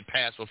and then get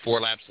passed with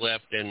 4 laps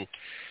left and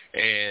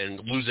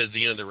lose at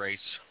the end of the race?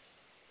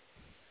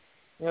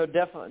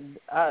 Definitely.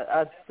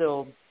 I'd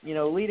still,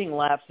 leading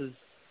laps is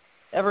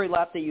every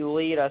lap that you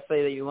lead, I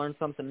say that you learn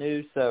something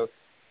new. So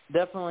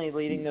definitely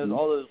leading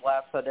all those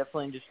laps, I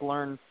definitely just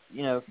learned.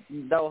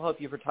 That will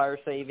help you for tire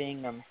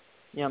saving. I'm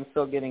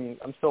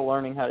still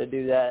learning how to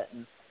do that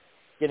and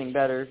getting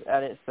better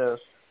at it. So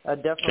I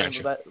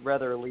definitely would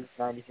rather lead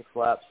 96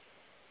 laps.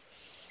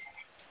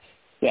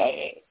 Yeah,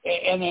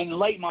 and in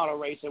late model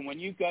racing, when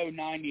you go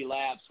 90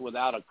 laps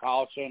without a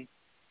caution,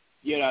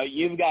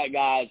 you've got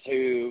guys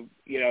who,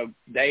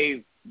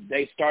 they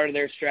started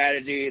their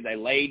strategy, they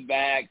laid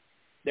back,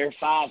 they're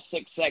 5-6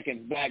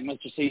 seconds back,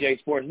 Mr. CJ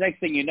Sports. Next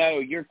thing you know,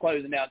 you're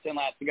closing down 10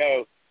 laps to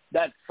go.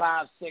 That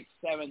 5, 6,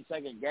 7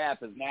 second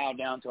gap is now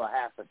down to a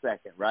half a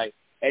second, right?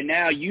 And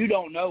now you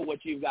don't know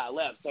what you've got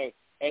left. So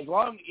as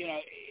long,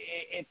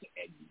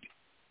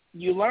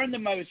 you learn the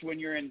most when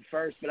you're in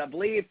first, but I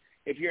believe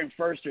if you're in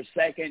first or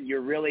second,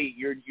 you're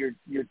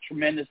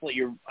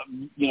tremendously,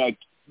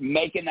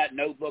 making that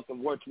notebook of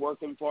what's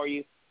working for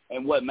you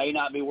and what may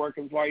not be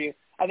working for you.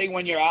 I think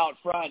when you're out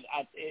front,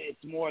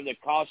 it's more of the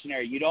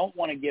cautionary. You don't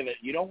want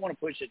to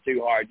push it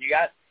too hard. You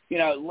got,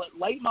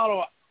 late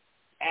model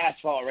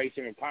asphalt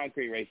racing or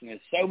concrete racing is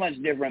so much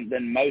different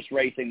than most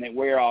racing that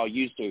we're all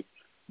used to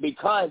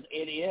because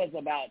it is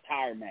about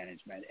tire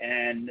management.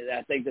 And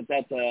I think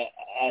that's a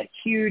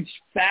huge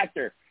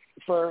factor.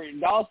 For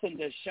Dawson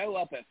to show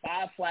up at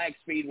Five Flag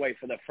Speedway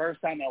for the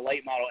first time in a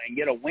late model and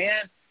get a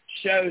win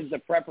shows the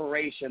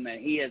preparation that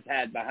he has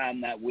had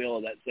behind that wheel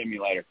of that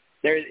simulator.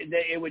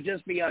 It would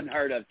just be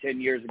unheard of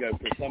 10 years ago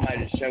for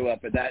somebody to show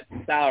up at that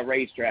style of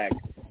racetrack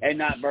and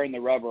not burn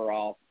the rubber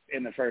off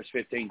in the first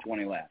 15,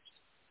 20 laps.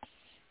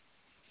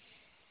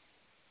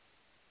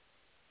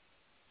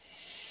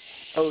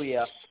 Oh,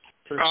 yeah,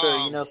 for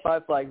sure.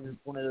 Five Flags is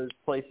one of those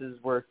places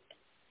where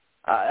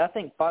I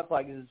think Five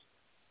Flags is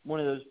one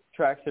of those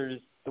tracks that is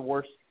the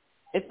worst.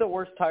 It's the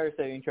worst tire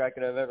saving track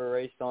that I've ever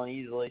raced on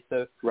easily.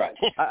 So right.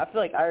 I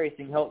feel like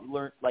iRacing helped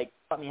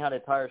taught me how to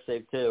tire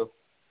save too.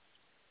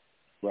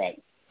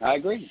 Right. I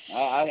agree.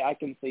 I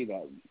can see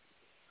that.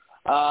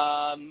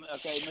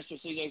 Okay, Mr.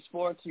 CJ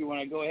Sports, you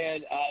want to go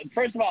ahead?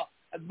 First of all,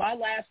 my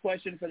last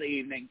question for the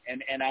evening,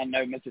 and I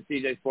know Mr.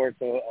 CJ Sports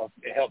will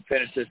help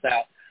finish this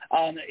out.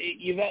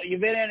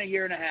 You've been in a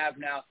year and a half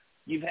now.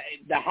 You've had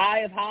the high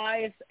of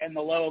highs and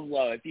the low of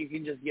low. If you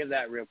can just give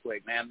that real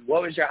quick, man.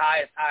 What was your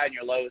highest high and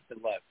your lowest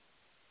and low?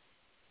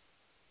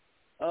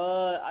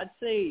 I'd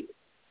say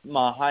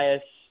my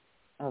highest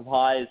of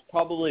high is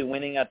probably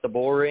winning at the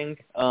bull ring.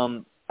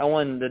 I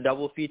won the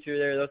double feature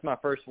there. That was my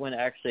first win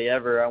actually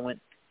ever. I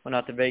went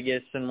out to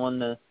Vegas and won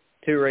the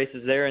 2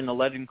 races there in the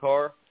legend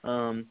car.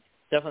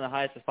 Definitely the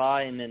highest of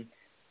high. And then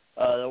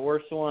the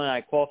worst one,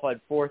 I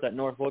qualified 4th at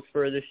North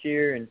Wilkesboro this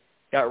year and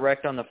got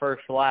wrecked on the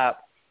first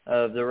lap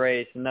of the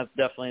race, and that's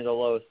definitely the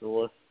lowest of the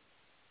list.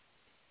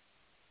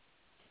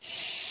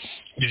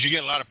 Did you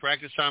get a lot of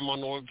practice time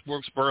on North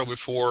Wilkesboro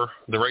before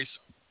the race?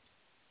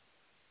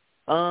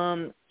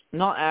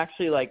 Not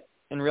actually like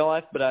in real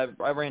life, but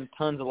I ran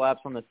tons of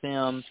laps on the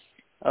sim.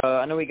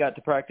 I know we got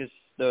to practice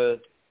the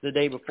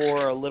day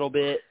before a little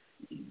bit,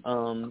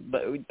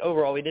 but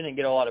overall we didn't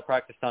get a lot of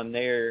practice time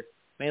there,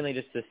 mainly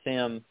just the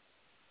sim.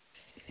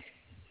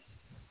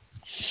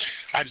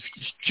 I'm just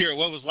curious,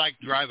 what was like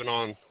driving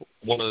on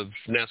one of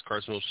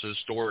NASCAR's most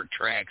historic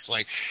tracks?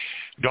 Like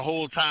the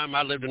whole time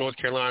I lived in North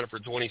Carolina for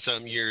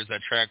 20-something years,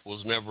 that track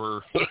was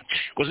never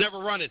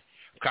running.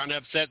 I'm kind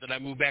of upset that I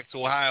moved back to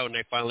Ohio and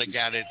they finally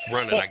got it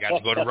running. I got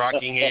to go to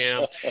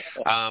Rockingham.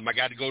 I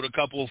got to go to a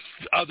couple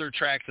other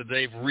tracks that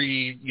they've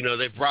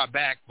brought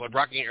back, but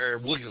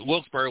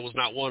Wilkesboro was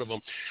not one of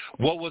them.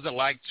 What was it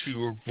like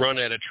to run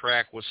at a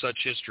track with such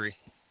history?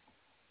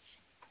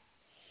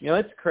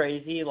 It's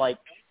crazy. Like,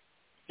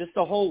 just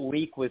the whole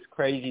week was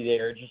crazy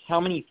there. Just how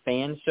many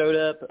fans showed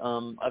up.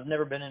 I've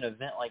never been in an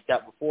event like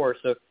that before.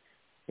 So,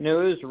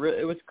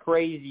 it was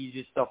crazy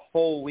just the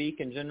whole week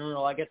in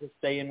general. I got to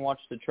stay and watch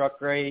the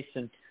truck race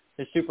and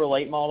the super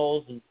late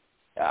models, and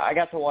I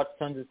got to watch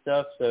tons of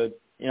stuff. So,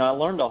 I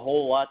learned a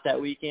whole lot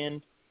that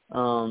weekend.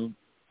 I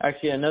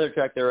actually another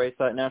track they race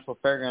at National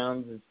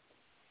Fairgrounds.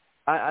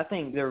 I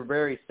think they're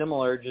very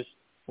similar, just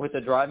with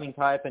the driving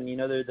type, and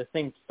they're the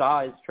same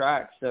size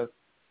track. So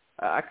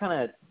I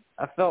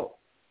felt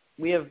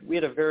we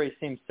had a very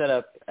same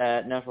setup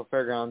at National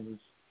Fairgrounds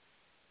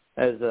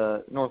as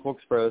North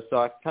Wilkesboro. So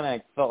I kind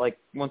of felt like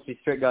once we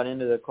straight got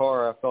into the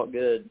car, I felt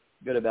good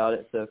about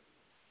it. So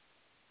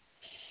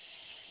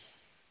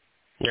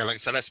yeah,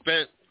 like I said, I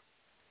spent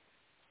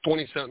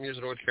 20-something years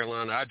in North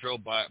Carolina. I drove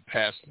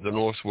past the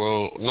North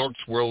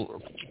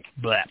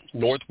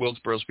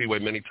Wilkesboro Speedway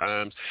many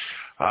times.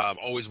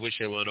 Always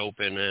wishing it would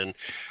open, and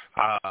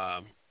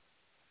I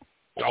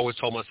always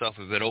told myself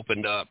if it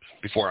opened up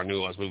before I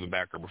knew I was moving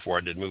back or before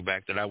I did move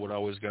back that I would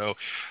always go.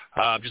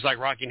 Just like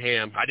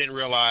Rockingham, I didn't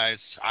realize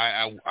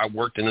I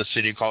worked in a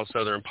city called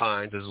Southern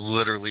Pines. It's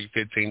literally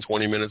 15,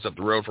 20 minutes up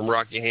the road from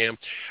Rockingham.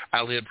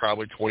 I lived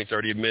probably 20,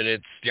 30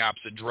 minutes the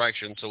opposite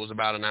direction, so it was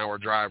about an hour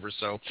drive or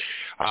so.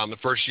 The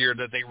first year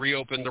that they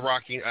reopened the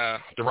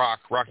Rockingham,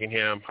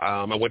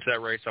 I went to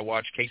that race. I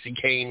watched Casey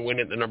Kane win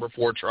it, the number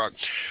 4 truck.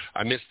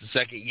 I missed the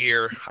second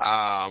year,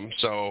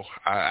 so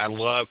I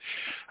love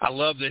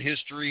the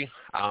history.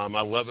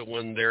 I love it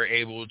when they're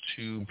able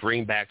to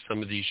bring back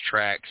some of these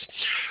tracks.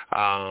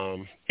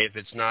 If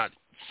it's not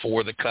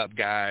for the Cup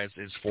guys,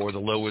 it's for the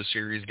lowest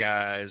series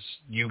guys,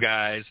 you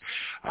guys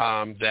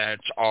that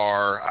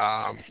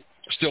are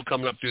still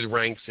coming up through the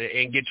ranks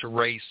and get to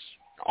race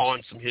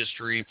on some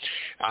history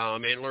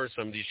and learn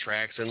some of these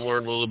tracks and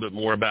learn a little bit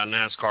more about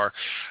NASCAR.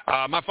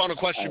 My final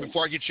question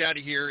before I get you out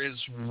of here is,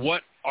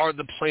 what are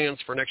the plans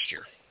for next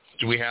year?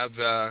 Do we have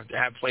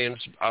plans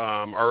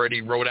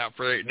already rolled out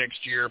for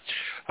next year?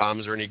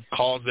 Is there any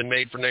calls been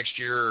made for next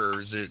year,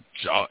 or is it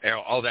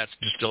all that's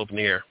just still up in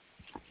the air?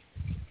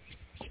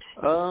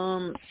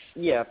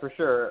 Yeah, for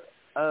sure.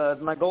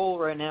 My goal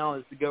right now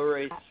is to go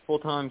race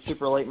full-time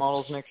super late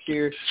models next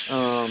year.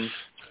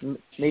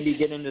 Maybe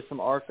get into some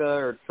ARCA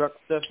or truck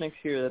stuff next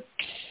year.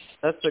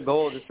 That's the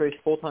goal, just race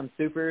full-time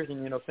supers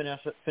and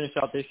finish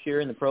out this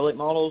year in the pro late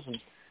models and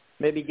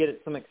maybe get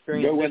some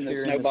experience. Go win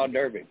the Snowball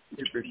Derby.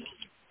 Supers.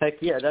 Heck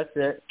yeah, that's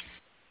it.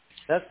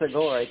 That's the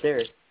goal right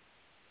there.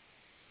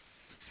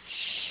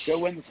 Go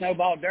win the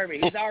Snowball Derby.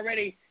 He's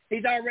already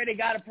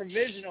got a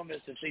provisional,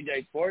 Mr.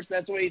 CJ Sports.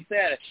 That's what he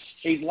said.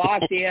 He's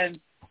locked in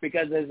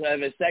because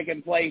of his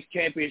second place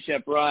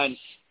championship run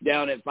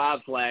down at Five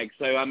Flags.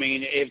 So I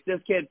mean, if this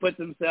kid puts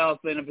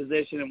himself in a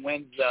position and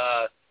wins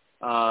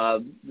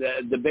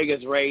the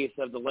biggest race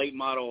of the late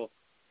model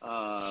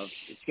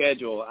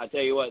schedule, I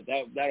tell you what,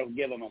 that'll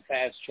give him a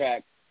fast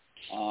track.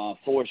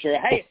 For sure.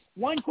 Hey,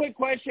 one quick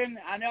question.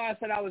 I know I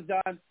said I was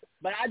done,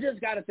 but I just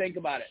got to think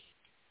about it.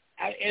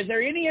 Is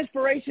there any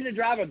inspiration to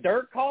drive a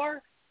dirt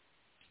car?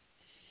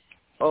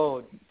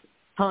 Oh,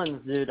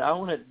 tons, dude. I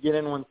want to get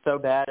in one so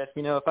bad.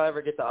 If I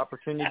ever get the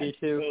opportunity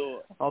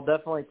Cool. I'll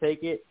definitely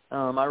take it.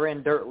 I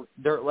ran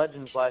Dirt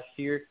Legends last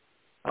year.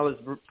 I was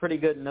pretty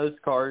good in those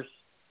cars,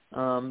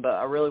 but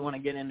I really want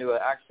to get into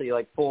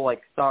full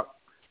stock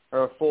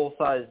or a full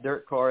size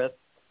dirt car.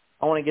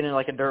 I want to get into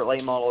a dirt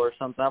late model or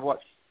something.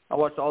 I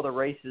watched all the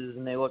races,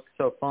 and they look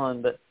so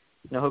fun, but,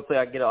 hopefully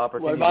I get an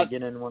opportunity to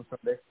get in one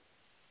someday.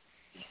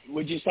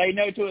 Would you say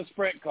no to a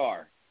sprint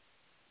car?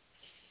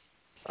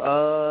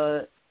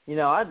 I'd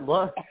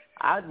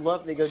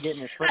love to go get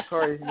in a sprint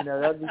car.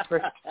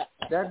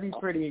 That'd be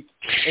pretty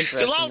interesting.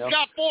 As long as it's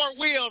got 4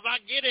 wheels, I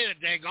get in it,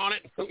 dang on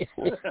it.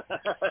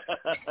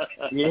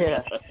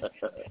 Yeah.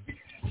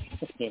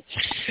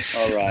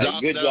 All right.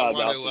 Dawson, good job,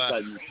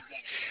 Dawson.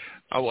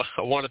 I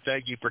want to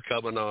thank you for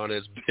coming on.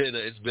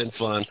 It's been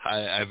fun.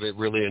 I've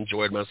really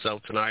enjoyed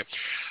myself tonight.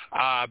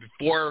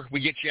 Before we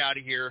get you out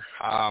of here,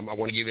 I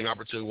want to give you an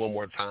opportunity one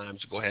more time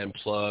to go ahead and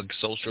plug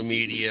social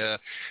media,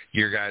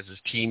 your guys'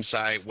 team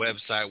site,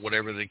 website,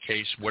 whatever the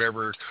case,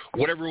 whatever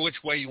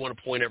which way you want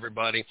to point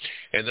everybody,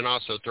 and then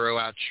also throw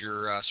out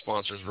your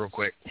sponsors real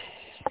quick.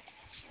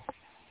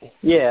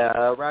 Yeah,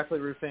 Rackley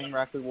Roofing,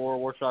 Rackley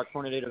Warstock,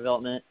 Tornado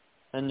Development,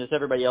 and just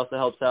everybody else that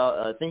helps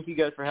out. Thank you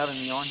guys for having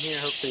me on here.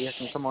 Hopefully I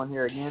can come on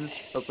here again.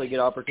 Hopefully get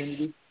an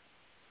opportunity.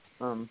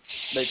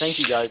 But thank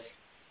you guys.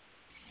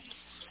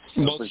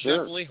 Most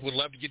definitely. Would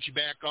love to get you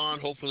back on.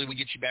 Hopefully we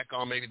get you back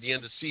on maybe at the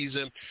end of the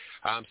season,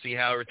 see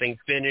how everything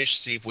finished,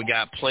 see if we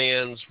got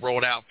plans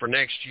rolled out for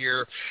next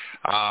year,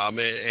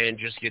 and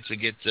just get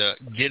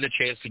a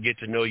chance to get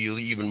to know you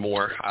even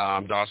more,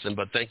 Dawson.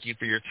 But thank you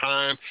for your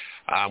time.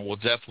 We'll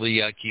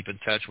definitely keep in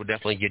touch. We'll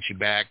definitely get you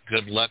back.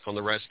 Good luck on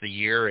the rest of the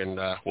year, and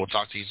we'll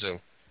talk to you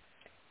soon.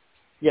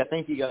 Yeah,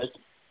 thank you guys.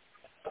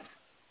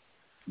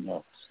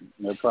 No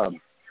problem.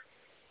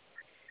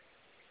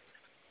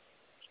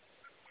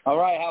 All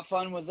right, how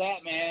fun was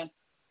that, man?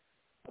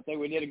 I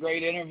think we did a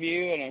great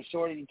interview in a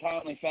short and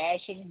timely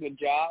fashion. Good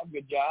job.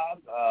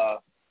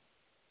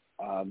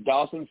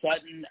 Dawson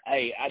Sutton,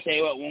 hey, I tell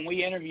you what, when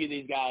we interview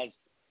these guys,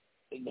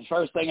 the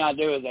first thing I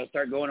do is I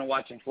start going and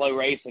watching Flow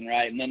Racing,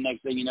 right? And then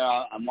next thing you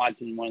know, I'm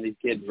watching one of these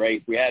kids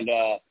race. We had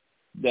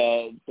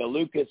the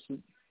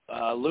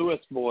Lewis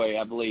boy,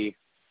 I believe.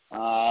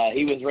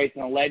 He was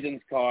racing a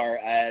Legends car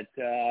at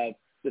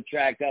the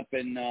track up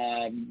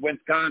in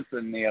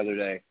Wisconsin the other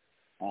day.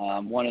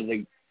 One of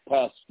the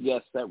past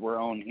guests that were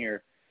on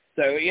here.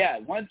 So, yeah,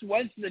 once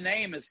the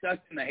name is stuck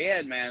in the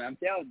head, man, I'm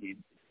telling you,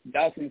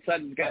 Dawson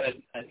Sutton's got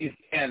a new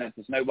fan at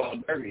the Snowball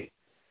Derby.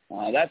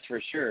 That's for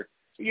sure.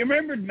 You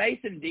remember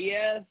Mason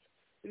Diaz?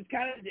 It was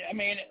kind of, I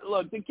mean,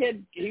 look, the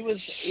kid, he was.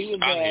 We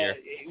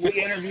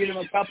interviewed him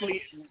a couple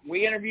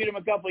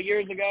of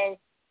years ago,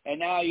 and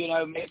now, you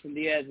know, Mason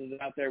Diaz is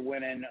out there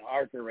winning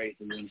Arthur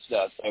races and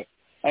stuff. So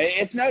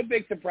it's no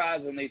big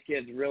surprise when these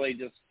kids really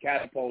just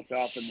catapult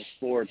off in the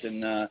sport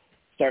and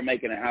start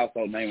making a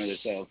household name of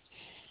themselves.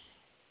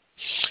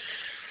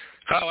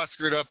 Oh, I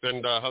screwed up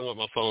and hung up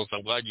my phone, so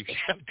I'm glad you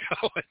kept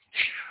going.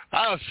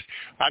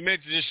 I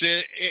meant to just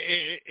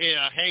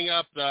hang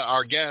up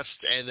our guest,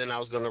 and then I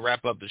was going to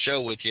wrap up the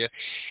show with you,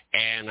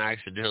 and I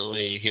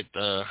accidentally hit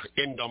the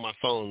end on my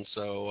phone.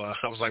 So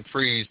I was like,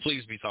 please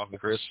be talking,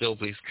 Chris, still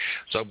please.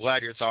 So I'm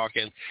glad you're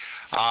talking.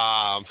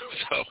 Glad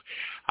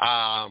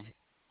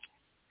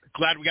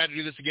we got to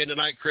do this again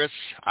tonight, Chris.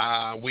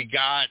 We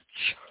got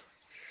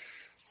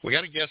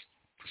a guest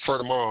for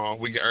tomorrow,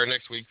 or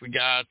next week. We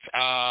got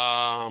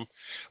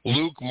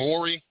Luke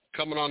Morey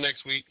coming on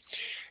next week.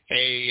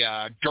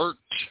 A dirt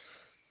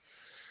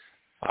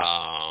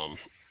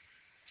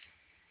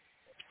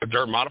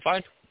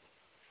modified.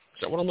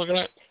 Is that what I'm looking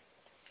at?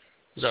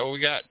 Is that what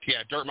we got?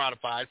 Yeah, dirt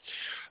modified.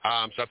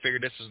 So I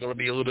figured this is going to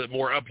be a little bit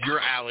more up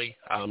your alley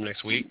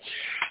next week.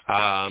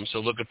 So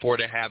looking forward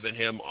to having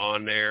him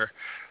on there.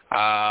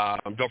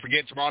 Don't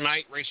forget, tomorrow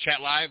night, Race Chat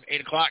Live,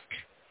 8 o'clock.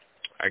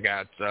 I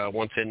got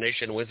 110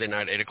 Nation Wednesday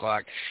night, 8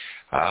 o'clock.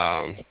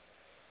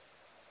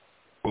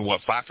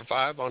 5 for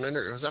 5 on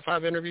interview? Was that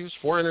 5 interviews?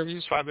 4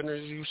 interviews? 5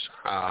 interviews?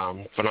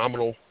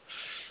 Phenomenal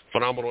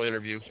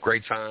interview.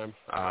 Great time.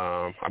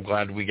 I'm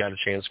glad we got a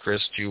chance,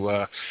 Chris,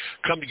 to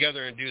come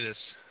together and do this.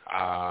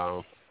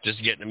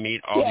 Just getting to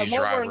meet all these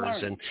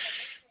drivers. And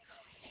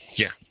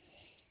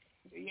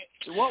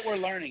what we're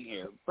learning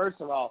here,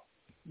 first of all,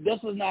 this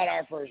is not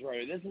our first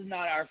rodeo. This is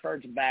not our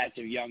first batch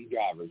of young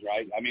drivers,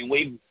 right? I mean,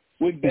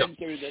 we've been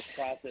through this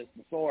process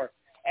before,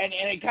 and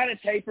it kind of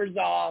tapers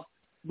off.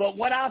 But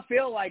what I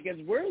feel like is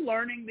we're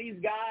learning these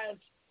guys,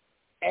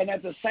 and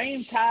at the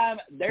same time,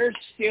 they're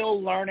still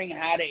learning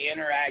how to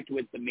interact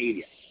with the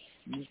media.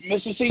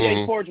 Mr.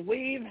 CJ Sports,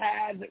 we've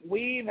had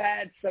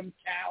some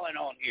talent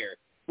on here.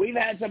 We've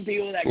had some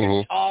people that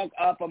can talk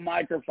up a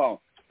microphone.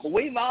 But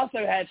we've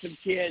also had some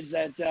kids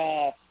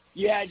that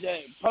you had to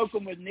poke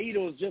them with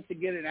needles just to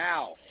get an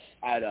out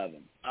of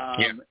them.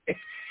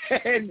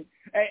 And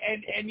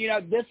you know,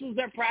 this is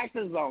their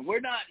practice zone. We're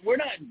not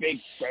big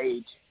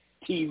stage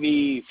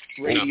TV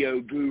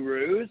radio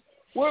gurus.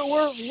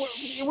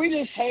 We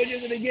just told you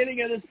at the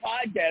beginning of this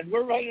podcast,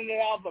 we're running it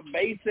off of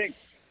basic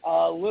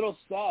little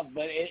stuff,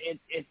 but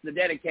it's the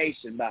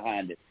dedication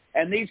behind it.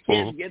 And these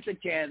kids get the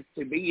chance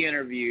to be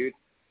interviewed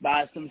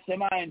by some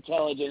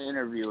semi-intelligent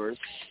interviewers.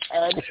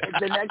 And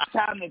the next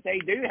time that they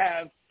do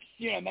have,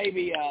 you know,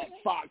 maybe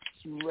Fox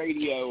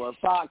Radio or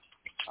Fox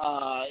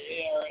or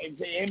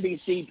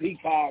NBC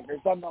Peacock or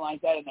something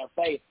like that in their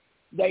face,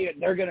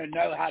 they're going to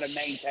know how to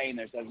maintain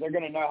themselves. They're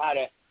going to know how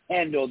to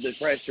handle the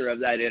pressure of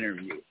that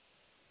interview.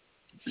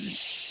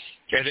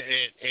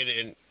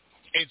 And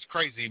it's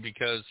crazy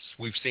because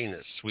we've seen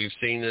this. We've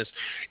seen this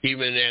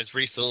even as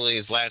recently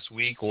as last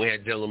week when we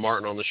had Dylan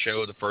Martin on the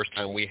show. The first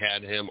time we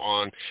had him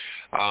on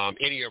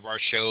any of our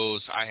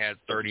shows, I had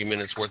 30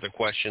 minutes worth of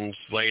questions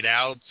laid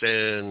out,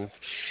 and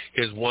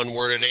his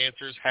one-worded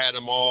answers had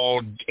them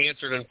all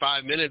answered in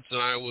 5 minutes,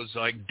 and I was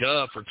like,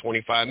 duh, for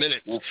 25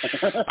 minutes.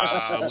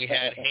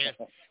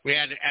 We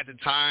had at the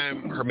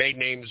time, her maiden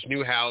name is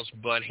Newhouse,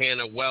 but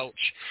Hannah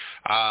Welch.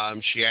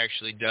 She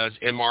actually does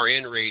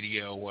MRN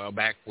radio. Well,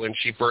 back when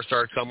she first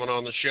started coming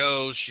on the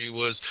show, she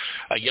was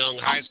a young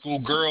high school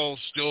girl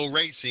still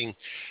racing.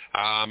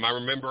 I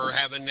remember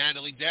having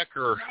Natalie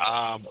Decker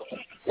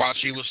while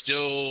she was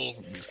still,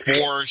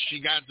 before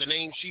she got the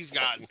name she's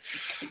gotten,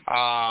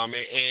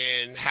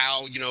 and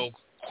how, you know,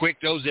 quick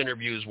those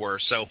interviews were.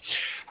 So,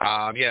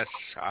 yes,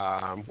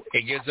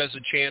 it gives us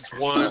a chance,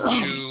 one,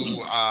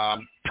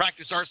 to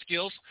practice our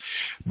skills,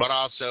 but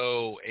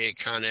also it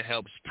kind of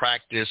helps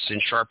practice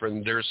and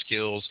sharpen their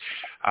skills,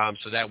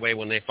 so that way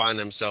when they find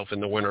themselves in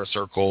the winner's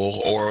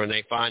circle or when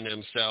they find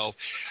themselves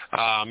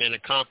in a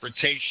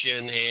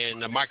confrontation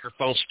and the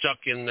microphone stuck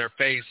in their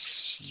face,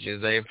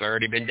 they've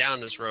already been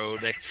down this road.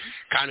 They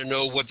kind of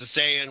know what to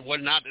say and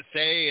what not to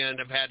say, and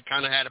have had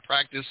a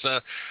practice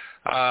of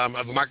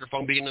a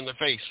microphone being in their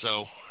face.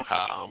 So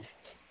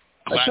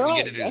glad we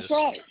get to do this. That's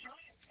right.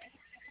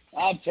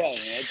 I'm telling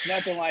you, it's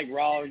nothing like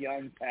raw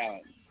young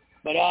talent.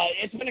 But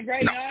it's been a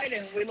great night,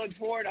 and we look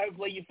forward.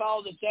 Hopefully you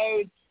follow the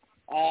shows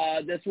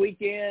this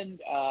weekend.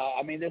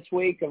 This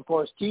week, of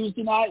course,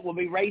 Tuesday night will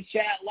be Race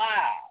Chat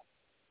Live.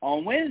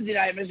 On Wednesday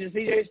night, Mr.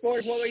 CJ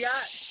Sports, what we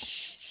got?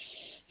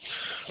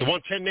 The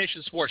 110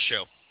 Nation Sports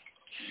Show.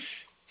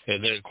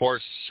 And then, of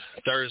course,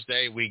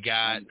 Thursday we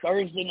got...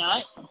 Thursday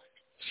night?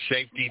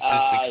 Safety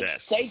to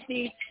Success.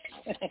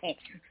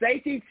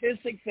 Safety to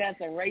Success,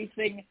 a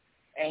racing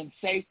and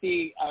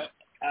safety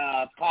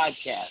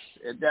podcast.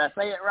 Did I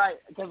say it right?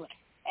 Because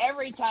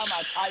every time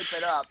I type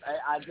it up,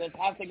 I just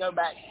have to go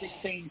back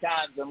 16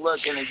 times and look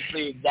and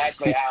see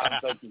exactly how I'm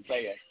supposed to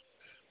say it.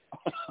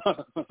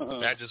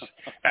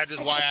 That is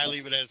why I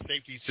leave it as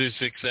safety to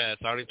success.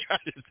 I don't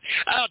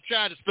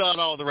try to spell out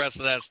all the rest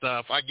of that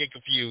stuff. I get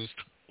confused.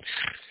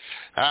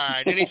 All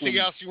right. Anything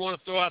else you want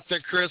to throw out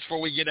there, Chris,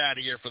 before we get out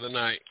of here for the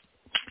night?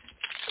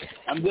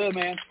 I'm good,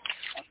 man.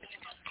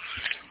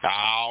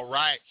 All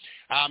right.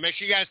 Make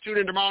sure you guys tune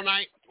in tomorrow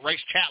night.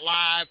 Race Chat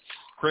Live.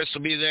 Chris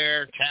will be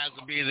there. Taz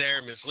will be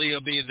there. Miss Lee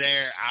will be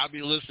there. I'll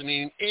be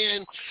listening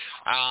in.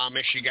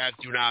 Make sure you guys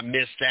do not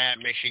miss that.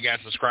 Make sure you guys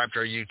subscribe to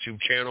our YouTube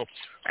channel.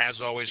 As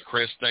always,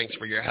 Chris, thanks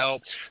for your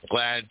help.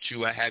 Glad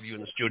to have you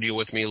in the studio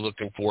with me.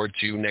 Looking forward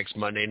to next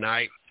Monday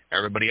night.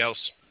 Everybody else,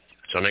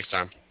 until next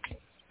time.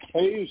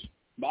 Peace.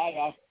 Bye,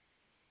 y'all.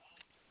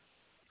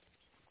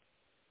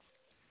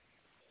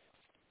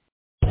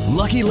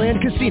 Lucky Land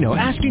Casino,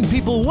 asking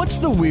people, what's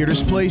the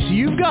weirdest place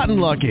you've gotten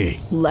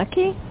lucky?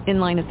 Lucky? In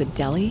line at the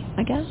deli,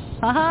 I guess?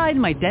 Aha, in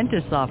my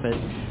dentist's office.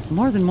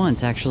 More than once,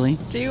 actually.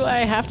 Do I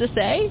have to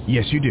say?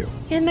 Yes, you do.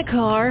 In the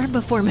car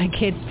before my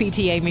kids'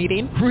 PTA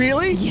meeting.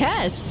 Really?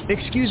 Yes.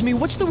 Excuse me,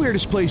 what's the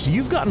weirdest place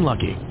you've gotten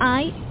lucky?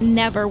 I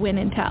never win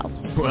and tell.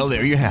 Well,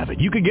 there you have it.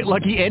 You can get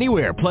lucky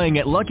anywhere, playing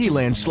at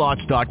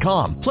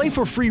LuckyLandSlots.com. Play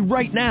for free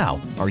right now.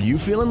 Are you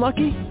feeling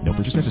lucky? No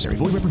purchase necessary.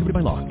 Void where prohibited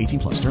by law.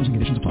 18+. Terms and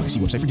conditions apply. See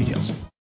website for details.